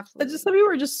absolutely. just some people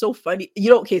are just so funny. You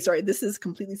know, okay, sorry, this is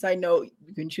completely side note.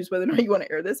 You can choose whether or not you want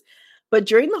to air this. But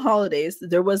during the holidays,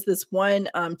 there was this one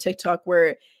TikTok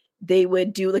where they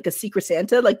would do like a Secret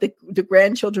Santa, like the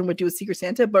grandchildren would do a Secret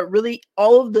Santa, but really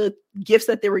all of the gifts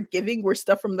that they were giving were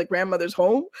stuff from the grandmother's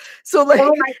home. So like,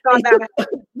 Oh my God, that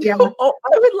yeah. oh,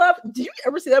 I would love. Did you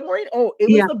ever see that, Maureen? Oh, it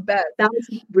was Yeah. the best. That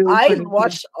was really I funny.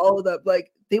 watched all of them.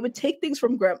 Like they would take things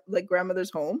from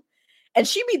grandmother's home, and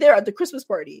she'd be there at the Christmas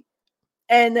party.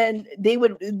 And then they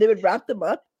would wrap them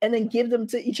up and then give them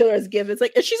to each other as gifts. It's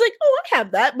like, and she's like, "Oh, I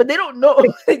have that," but they don't know.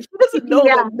 Like, she doesn't know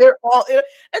Yeah. that they're all. And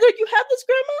they're like, "You have this,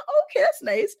 grandma? Okay, that's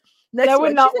nice." Next That would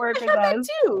one, not she's work like, "I with have us.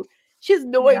 that too." She has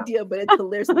no Yeah. idea, but it's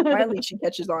hilarious. And finally, she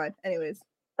catches on. Anyways,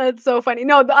 That's so funny.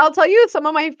 No, I'll tell you some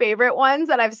of my favorite ones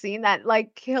that I've seen that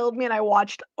like killed me and I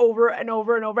watched over and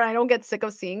over and over. And I don't get sick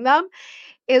of seeing them.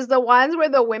 Is the ones where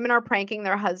the women are pranking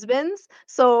their husbands.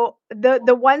 So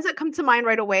the ones that come to mind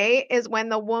right away is when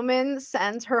the woman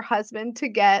sends her husband to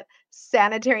get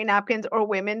sanitary napkins or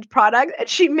women's products and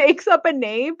she makes up a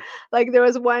name. Like there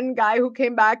was one guy who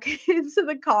came back into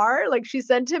the car, like she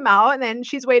sent him out and then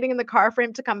she's waiting in the car for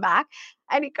him to come back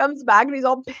and he comes back and he's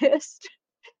all pissed.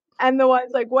 And the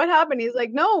one's like, "What happened?" He's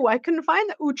like, "No, I couldn't find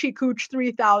the Oochie Cooch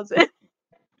 3000."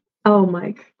 Oh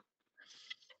my.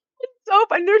 So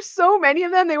fun. There's so many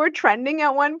of them. They were trending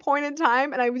at one point in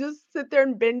time, and I would just sit there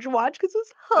and binge watch because it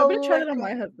was I'm gonna try hilarious. that on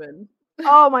my husband.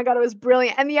 Oh my god, it was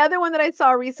brilliant. And the other one that I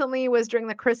saw recently was during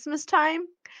the Christmas time,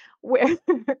 where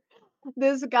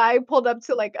this guy pulled up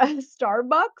to like a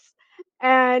Starbucks,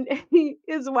 and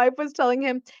his wife was telling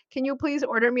him, "Can you please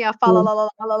order me a fa la la la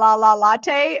la la la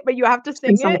latte?" But you have to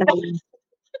sing I saw it. that one.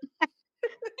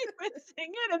 He would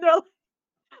sing it, and they're like,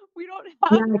 "We don't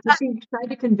have Yeah, so she tried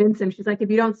to convince him. She's like, if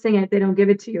you don't sing it, they don't give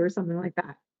it to you or something like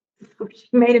that. So she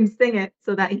made him sing it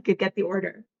so that he could get the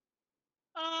order.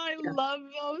 I Yeah. love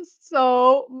those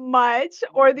so much.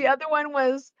 Or the other one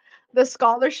was the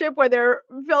scholarship where they're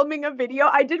filming a video.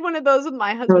 I did one of those with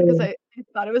my husband because Oh, I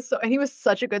thought it was so, and he was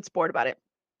such a good sport about it.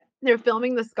 They're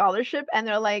filming the scholarship and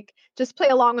they're like, just play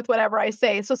along with whatever I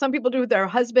say. So some people do with their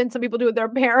husband, some people do with their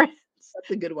parents.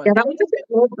 That's a good one. yeah, that was a bit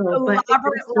old though, but it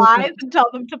Elaborate was so lies funny. and tell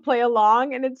them to play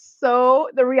along. And it's so,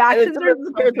 the And then reactions some are of the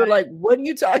so parents were good. like, "What are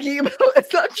you talking about?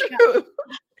 It's not true."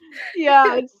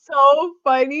 Yeah, it's so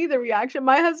funny, the reaction.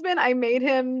 My husband, I made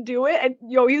him do it, and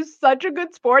he's such a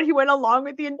good sport. He went along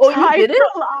with the Oh, you entire did it?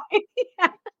 lie. Yeah.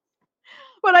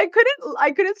 But I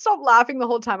couldn't stop laughing the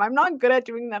whole time. I'm not good at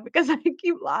doing that because I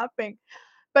keep laughing.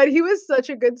 But he was such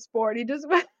a good sport. He just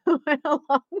went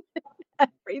along with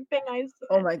everything I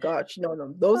Oh said. my gosh,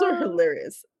 no, those are Uh,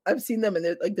 hilarious. I've seen them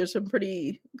and there's some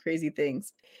pretty crazy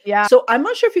things. yeah. So I'm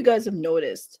not sure if you guys have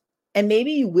noticed, and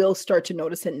maybe you will start to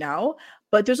notice it now,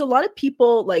 but there's a lot of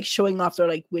people like showing off their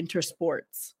like winter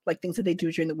sports, like things that they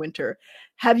do during the winter.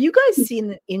 Have you guys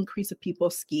seen an increase of people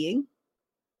skiing?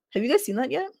 Have you guys seen that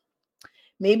yet?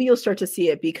 Maybe you'll start to see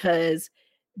it because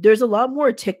there's a lot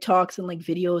more TikToks and like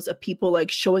videos of people like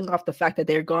showing off the fact that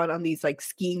they're gone on these like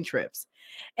skiing trips.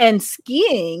 And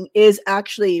skiing is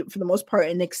actually, for the most part,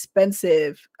 an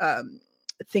expensive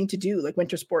thing to do, like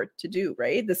winter sport to do,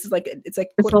 right? This is like it's like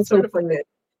It's also sort of like hard.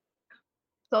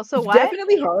 It's also it's what?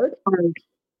 definitely hard,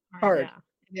 hard.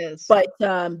 Yeah, it is. But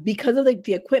because of like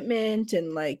the equipment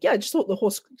and like just the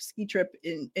whole ski trip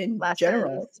in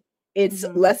general, Lessons. it's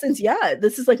Mhm. lessons. Yeah,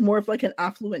 this is like more of like an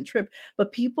affluent trip.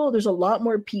 But there's a lot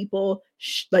more people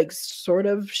like sort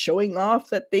of showing off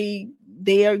that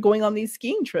they are going on these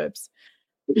skiing trips.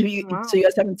 Wow. So you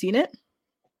guys haven't seen it?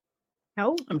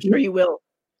 No. I'm sure you will.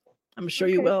 I'm sure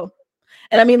you Okay. will.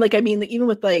 And I mean, even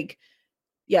with like,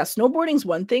 snowboarding's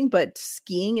one thing, but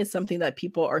skiing is something that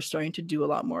people are starting to do a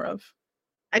lot more of.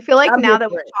 I feel like I'm now here that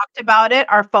for we've it. talked about it,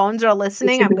 our phones are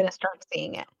listening. should I'm be- gonna start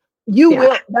seeing it. You Yeah.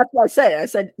 will. That's what I said. I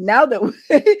said now that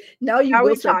now you Now will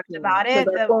we've start talked seeing about because it,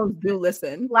 our the phones do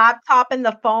listen. laptop and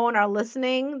the phone are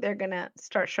listening. They're gonna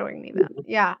start showing me that.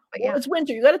 Yeah, but Well, yeah. it's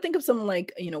winter. You got to think of some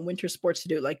like winter sports to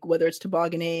do, like whether it's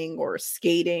tobogganing or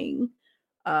skating.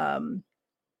 I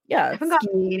Yeah, haven't gone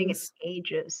skating in skiing.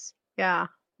 ages. Yeah.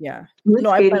 Yeah. Went No,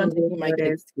 I skating plan on a little taking my nowadays.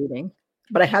 kids skating,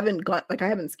 but I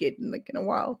haven't skated in a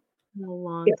while. In a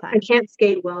long Yeah, time. I can't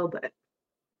skate well, but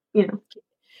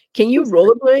Can you It's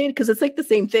rollerblade? Because it's like the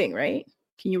same thing, right?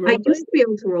 Can you I rollerblade? used to be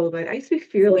able to rollerblade. I used to be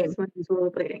fearless Same. when I was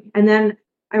rollerblading. And then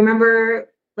I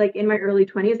remember like in my early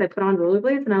 20s, I put on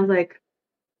rollerblades and I was like,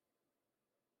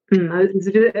 I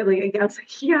was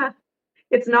like, yeah,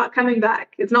 it's not coming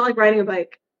back. It's not like riding a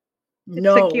bike. It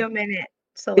took you No, a minute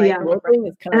to But like yeah. remember. rollerblading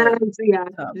is And then kind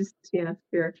I of was,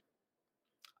 fear.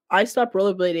 I stopped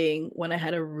rollerblading when I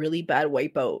had a really bad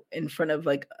wipeout in front of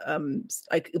like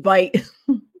my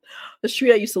the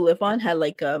street I used to live on had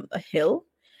like a hill.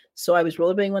 So I was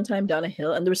rollerblading one time down a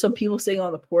hill and there were some people sitting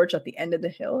on the porch at the end of the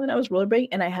hill and I was rollerblading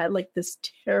and I had like this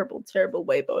terrible, terrible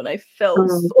wipeout and I fell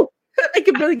so I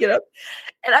could barely get up.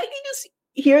 And I could just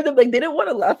hear them like they didn't want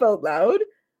to laugh out loud,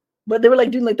 but they were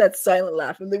like doing like that silent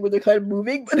laugh and they're kind of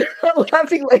moving, but they're not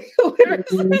laughing like hilarious.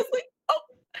 I was like, oh.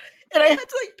 And I had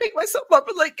to like pick myself up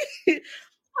and like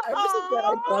I was so bad.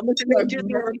 I promise you I've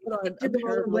never put on a Did the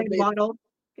pair of rollerblade rollerblades. model.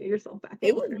 Get yourself back.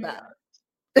 It over was there. bad.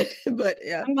 But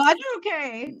yeah. I'm glad you're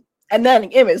okay. And then,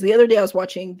 anyways, the other day I was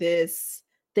watching this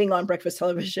thing on breakfast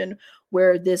television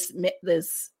where this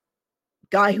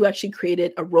guy who actually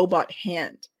created a robot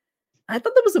hand. I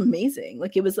thought that was amazing.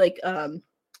 Like it was like a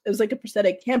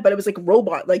prosthetic hand, but it was like a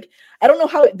robot. Like I don't know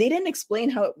how they didn't explain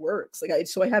how it works. Like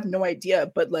I have no idea.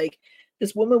 But like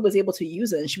this woman was able to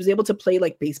use it, and she was able to play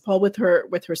like baseball with her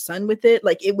son with it.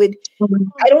 Like it would.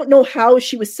 I don't know how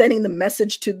she was sending the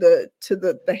message to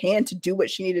the hand to do what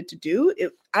she needed to do.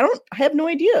 I have no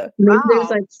idea. Maybe there's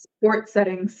like sports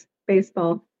settings,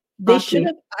 baseball. They should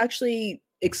have actually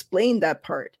explained that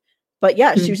part. But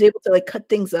yeah, she was able to like cut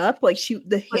things up. Like was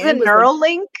it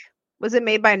Neuralink? Like, was it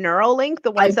made by Neuralink? The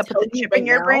ones that put the chip in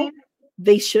your brain?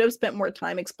 They should have spent more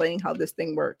time explaining how this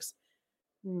thing works.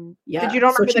 Yeah. Did you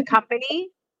don't remember the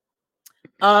company?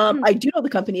 I do know the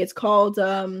company. It's called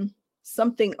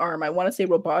something arm. I want to say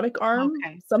robotic arm.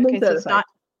 Okay. Something so it's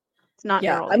not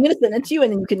yeah. Neuralink. I'm gonna send it to you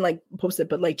and then you can like post it,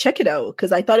 but like check it out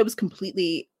because I thought it was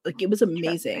completely like it was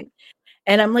amazing.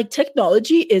 And I'm like,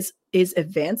 technology is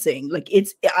advancing. Like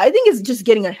I think it's just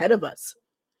getting ahead of us.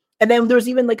 And then there's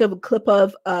even like a clip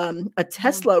of a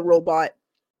Tesla robot.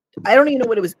 I don't even know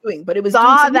what it was doing, but it was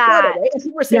saw doing that. Right? And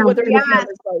people were saying whether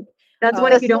that's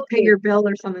what if you don't pay your bill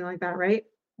or something like that, right?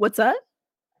 What's that?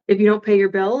 If you don't pay your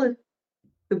bill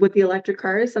with the electric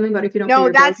cars, something about if you don't pay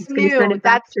your that's bill, new.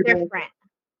 That's different.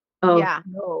 Oh yeah.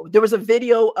 No, there was a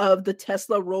video of the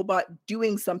Tesla robot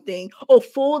doing something. Oh,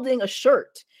 folding a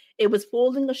shirt. It was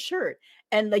folding a shirt.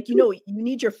 And like, you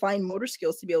need your fine motor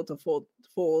skills to be able to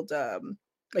fold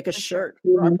like a shirt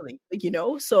properly,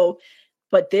 like, so,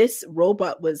 but this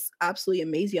robot was absolutely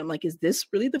amazing. I'm like, is this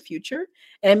really the future?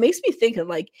 And it makes me think of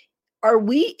like, are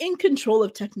we in control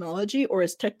of technology or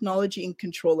is technology in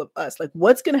control of us? Like,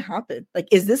 what's going to happen? Like,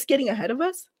 is this getting ahead of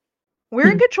us? We're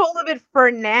in control of it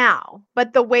for now,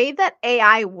 but the way that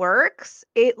AI works,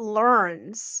 it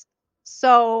learns.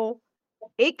 So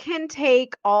it can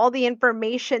take all the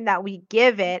information that we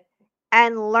give it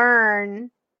and learn.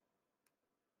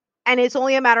 And it's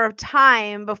only a matter of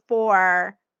time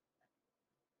before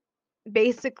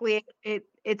basically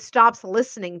it stops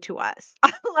listening to us.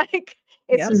 Like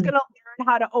it's just going to learn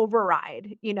how to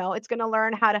override, it's going to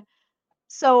learn how to.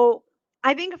 So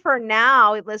I think for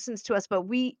now it listens to us, but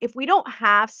if we don't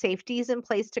have safeties in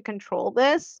place to control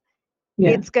this,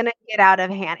 it's going to get out of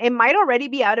hand. It might already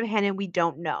be out of hand and we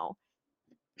don't know.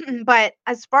 But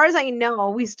as far as I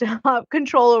know, we still have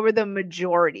control over the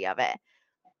majority of it.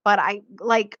 But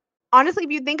honestly,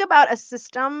 if you think about a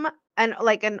system and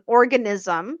like an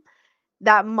organism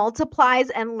that multiplies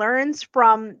and learns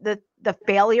from the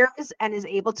failures and is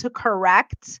able to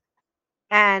correct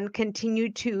and continue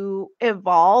to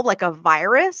evolve like a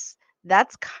virus,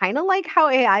 that's kind of like how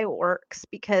AI works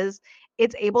because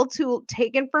it's able to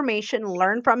take information,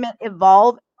 learn from it,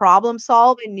 evolve, problem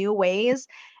solve in new ways,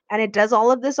 and it does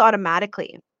all of this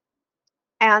automatically.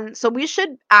 And so we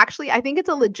should actually, I think it's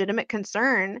a legitimate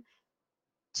concern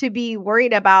to be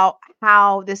worried about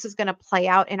how this is going to play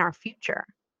out in our future.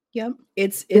 Yep.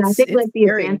 It's I think like the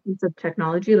advancements of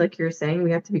technology, like you're saying,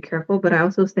 we have to be careful, but I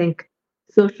also think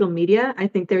social media, I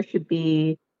think there should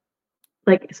be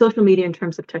like social media in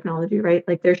terms of technology, right?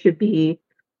 Like there should be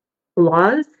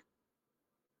laws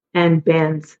and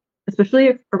bans,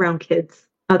 especially around kids.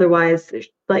 Otherwise,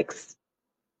 like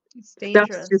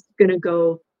stuff's just gonna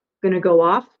go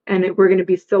off, and we're gonna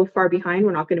be so far behind.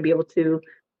 We're not gonna be able to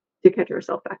catch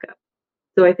ourselves back up.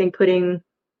 So I think putting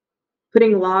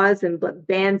laws and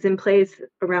bans in place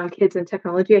around kids and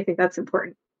technology, I think that's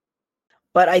important.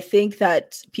 But I think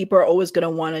that people are always going to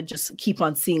want to just keep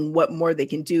on seeing what more they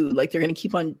can do. Like they're going to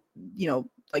keep on,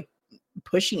 like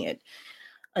pushing it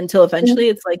until eventually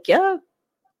it's like, yeah,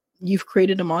 you've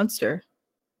created a monster.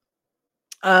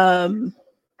 And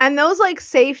those like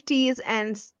safeties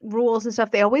and rules and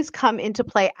stuff, they always come into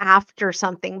play after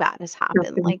something bad has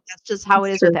happened. Like that's just how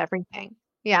it is with everything.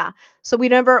 Yeah. So we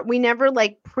never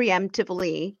like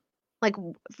preemptively, like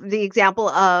the example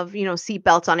of,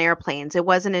 seatbelts on airplanes. It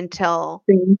wasn't until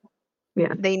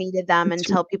they needed them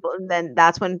until people, and then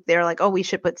that's when they're like, oh, we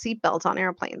should put seatbelts on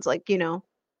airplanes. Like,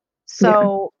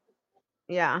 so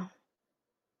yeah.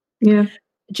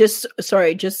 Just so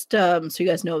you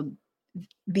guys know,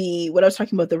 what I was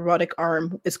talking about, the robotic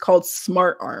arm is called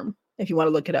Smart Arm. If you want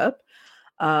to look it up.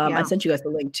 I sent you guys the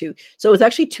link too. So it was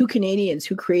actually 2 Canadians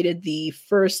who created the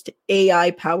first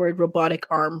AI-powered robotic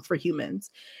arm for humans.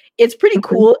 It's pretty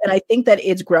cool, and I think that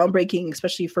it's groundbreaking,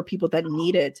 especially for people that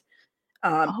need it.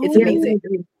 It's amazing.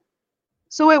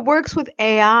 So it works with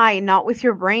AI, not with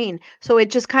your brain. So it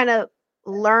just kind of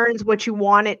learns what you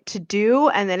want it to do,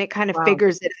 and then it kind of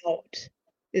figures it out.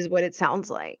 is what it sounds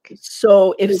like.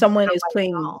 So if someone is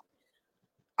playing,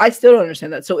 I still don't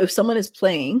understand that. So if someone is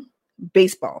playing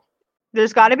baseball,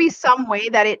 there's got to be some way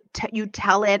that you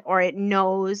tell it or it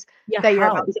knows that you're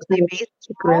about to play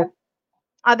baseball.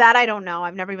 That I don't know.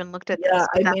 I've never even looked at this.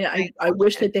 Yeah, I mean, I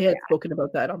wish that they had spoken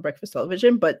about that on breakfast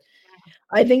television, but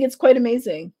I think it's quite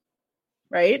amazing,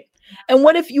 right? And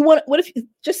what if you want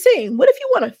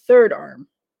a third arm?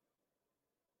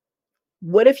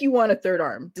 What if you want a third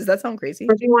arm? Does that sound crazy?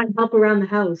 Or if you want help around the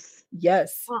house?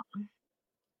 Yes.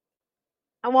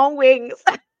 I want wings.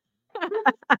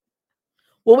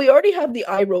 Well, we already have the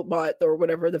iRobot or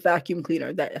whatever, the vacuum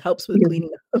cleaner that helps with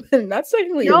cleaning up. And that's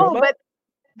technically a robot. But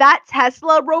that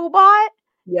Tesla robot,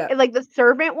 yeah, like the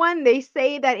servant one, they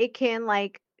say that it can they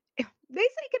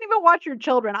say it can even watch your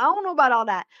children. I don't know about all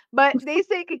that, but they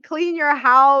say it can clean your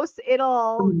house.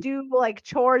 It'll do like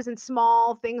chores and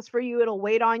small things for you. It'll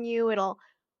wait on you. It'll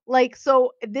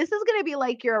so this is going to be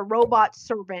like your robot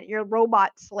servant, your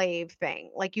robot slave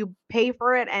thing. Like you pay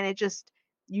for it and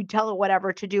you tell it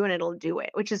whatever to do and it'll do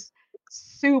it, which is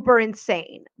super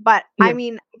insane. But I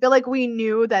mean, I feel like we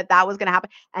knew that was going to happen.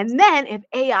 And then if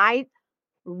AI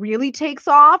really takes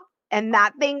off and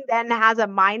that thing then has a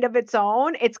mind of its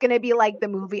own, it's going to be like the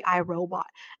movie iRobot.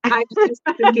 I was just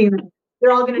thinking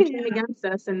they're all going to turn against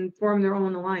us and form their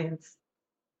own alliance.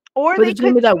 Or they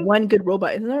could be that one good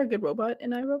robot. Isn't there a good robot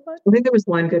in iRobot? I think there was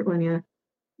one good one, yeah.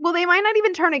 Well, they might not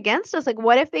even turn against us. Like,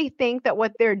 what if they think that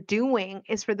what they're doing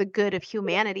is for the good of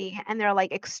humanity and they're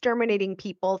like exterminating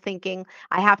people, thinking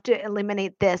I have to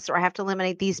eliminate this or I have to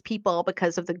eliminate these people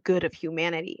because of the good of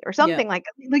humanity or something like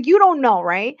you don't know,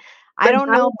 right? But I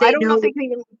don't know. I don't know if they can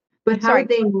even. But how would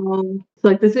they know?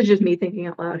 Like, this is just me thinking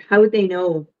out loud. How would they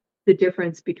know the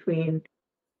difference between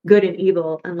good and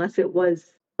evil unless it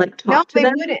was like taught to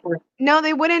them? No,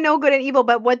 they wouldn't know good and evil,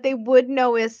 but what they would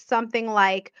know is something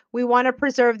like, we want to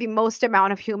preserve the most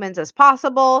amount of humans as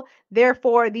possible.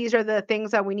 Therefore, these are the things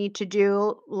that we need to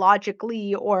do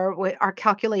logically, or our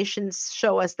calculations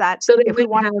show us that. So if we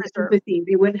want to preserve empathy,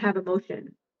 they wouldn't have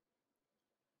emotion.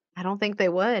 I don't think they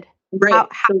would. Right.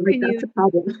 How that's a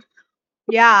problem.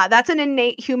 Yeah, that's an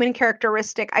innate human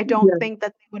characteristic. I don't think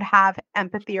that they would have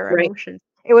empathy or emotion.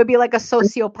 It would be like a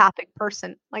sociopathic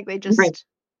person. Like they just So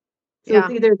it's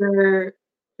either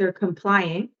they're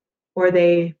complying or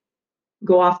they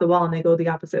go off the wall and they go the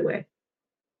opposite way.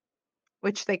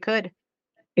 Which they could.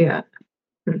 Yeah.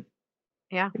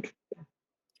 Yeah.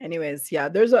 Anyways, yeah,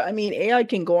 AI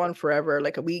can go on forever.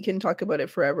 Like we can talk about it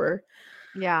forever.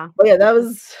 Yeah. But yeah,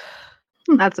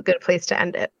 that's a good place to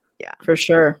end it. Yeah. For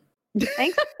sure.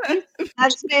 Thanks.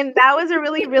 That was a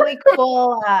really, really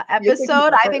cool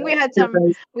episode. I think we had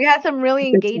some really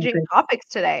engaging topics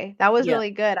today. That was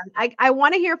really good. I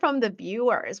want to hear from the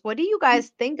viewers. What do you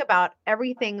guys think about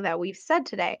everything that we've said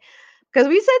today? Because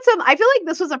we said I feel like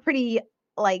this was a pretty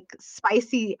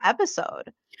spicy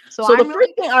episode. So the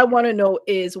first thing I want to know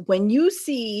is, when you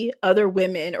see other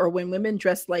women or when women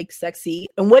dress like sexy,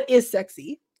 and what is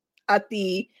sexy at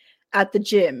the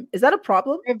gym, is that a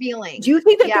problem? Revealing. Do you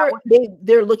think that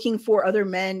they're looking for other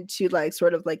men to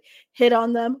sort of hit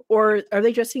on them, or are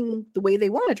they dressing the way they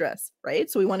want to dress? Right.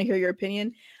 So we want to hear your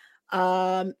opinion.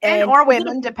 And or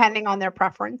women, depending on their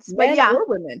preference. But or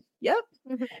women. Yep.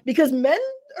 Mm-hmm. Because men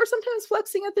are sometimes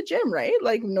flexing at the gym, right?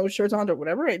 Like no shirts on or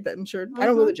whatever. Right? I'm sure. I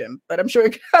don't go to the gym, but I'm sure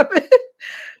it could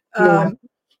happen.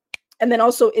 And then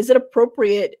also, is it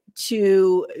appropriate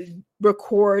to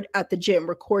record at the gym,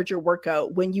 record your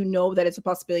workout when you know that it's a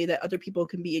possibility that other people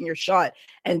can be in your shot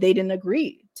and they didn't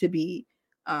agree to be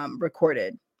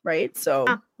recorded, right? So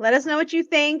let us know what you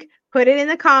think. Put it in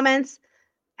the comments.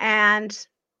 And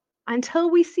until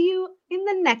we see you in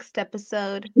the next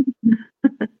episode.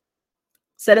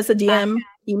 Send us a DM,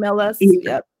 email us.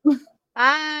 Yep.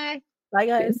 Bye. Bye,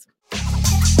 guys.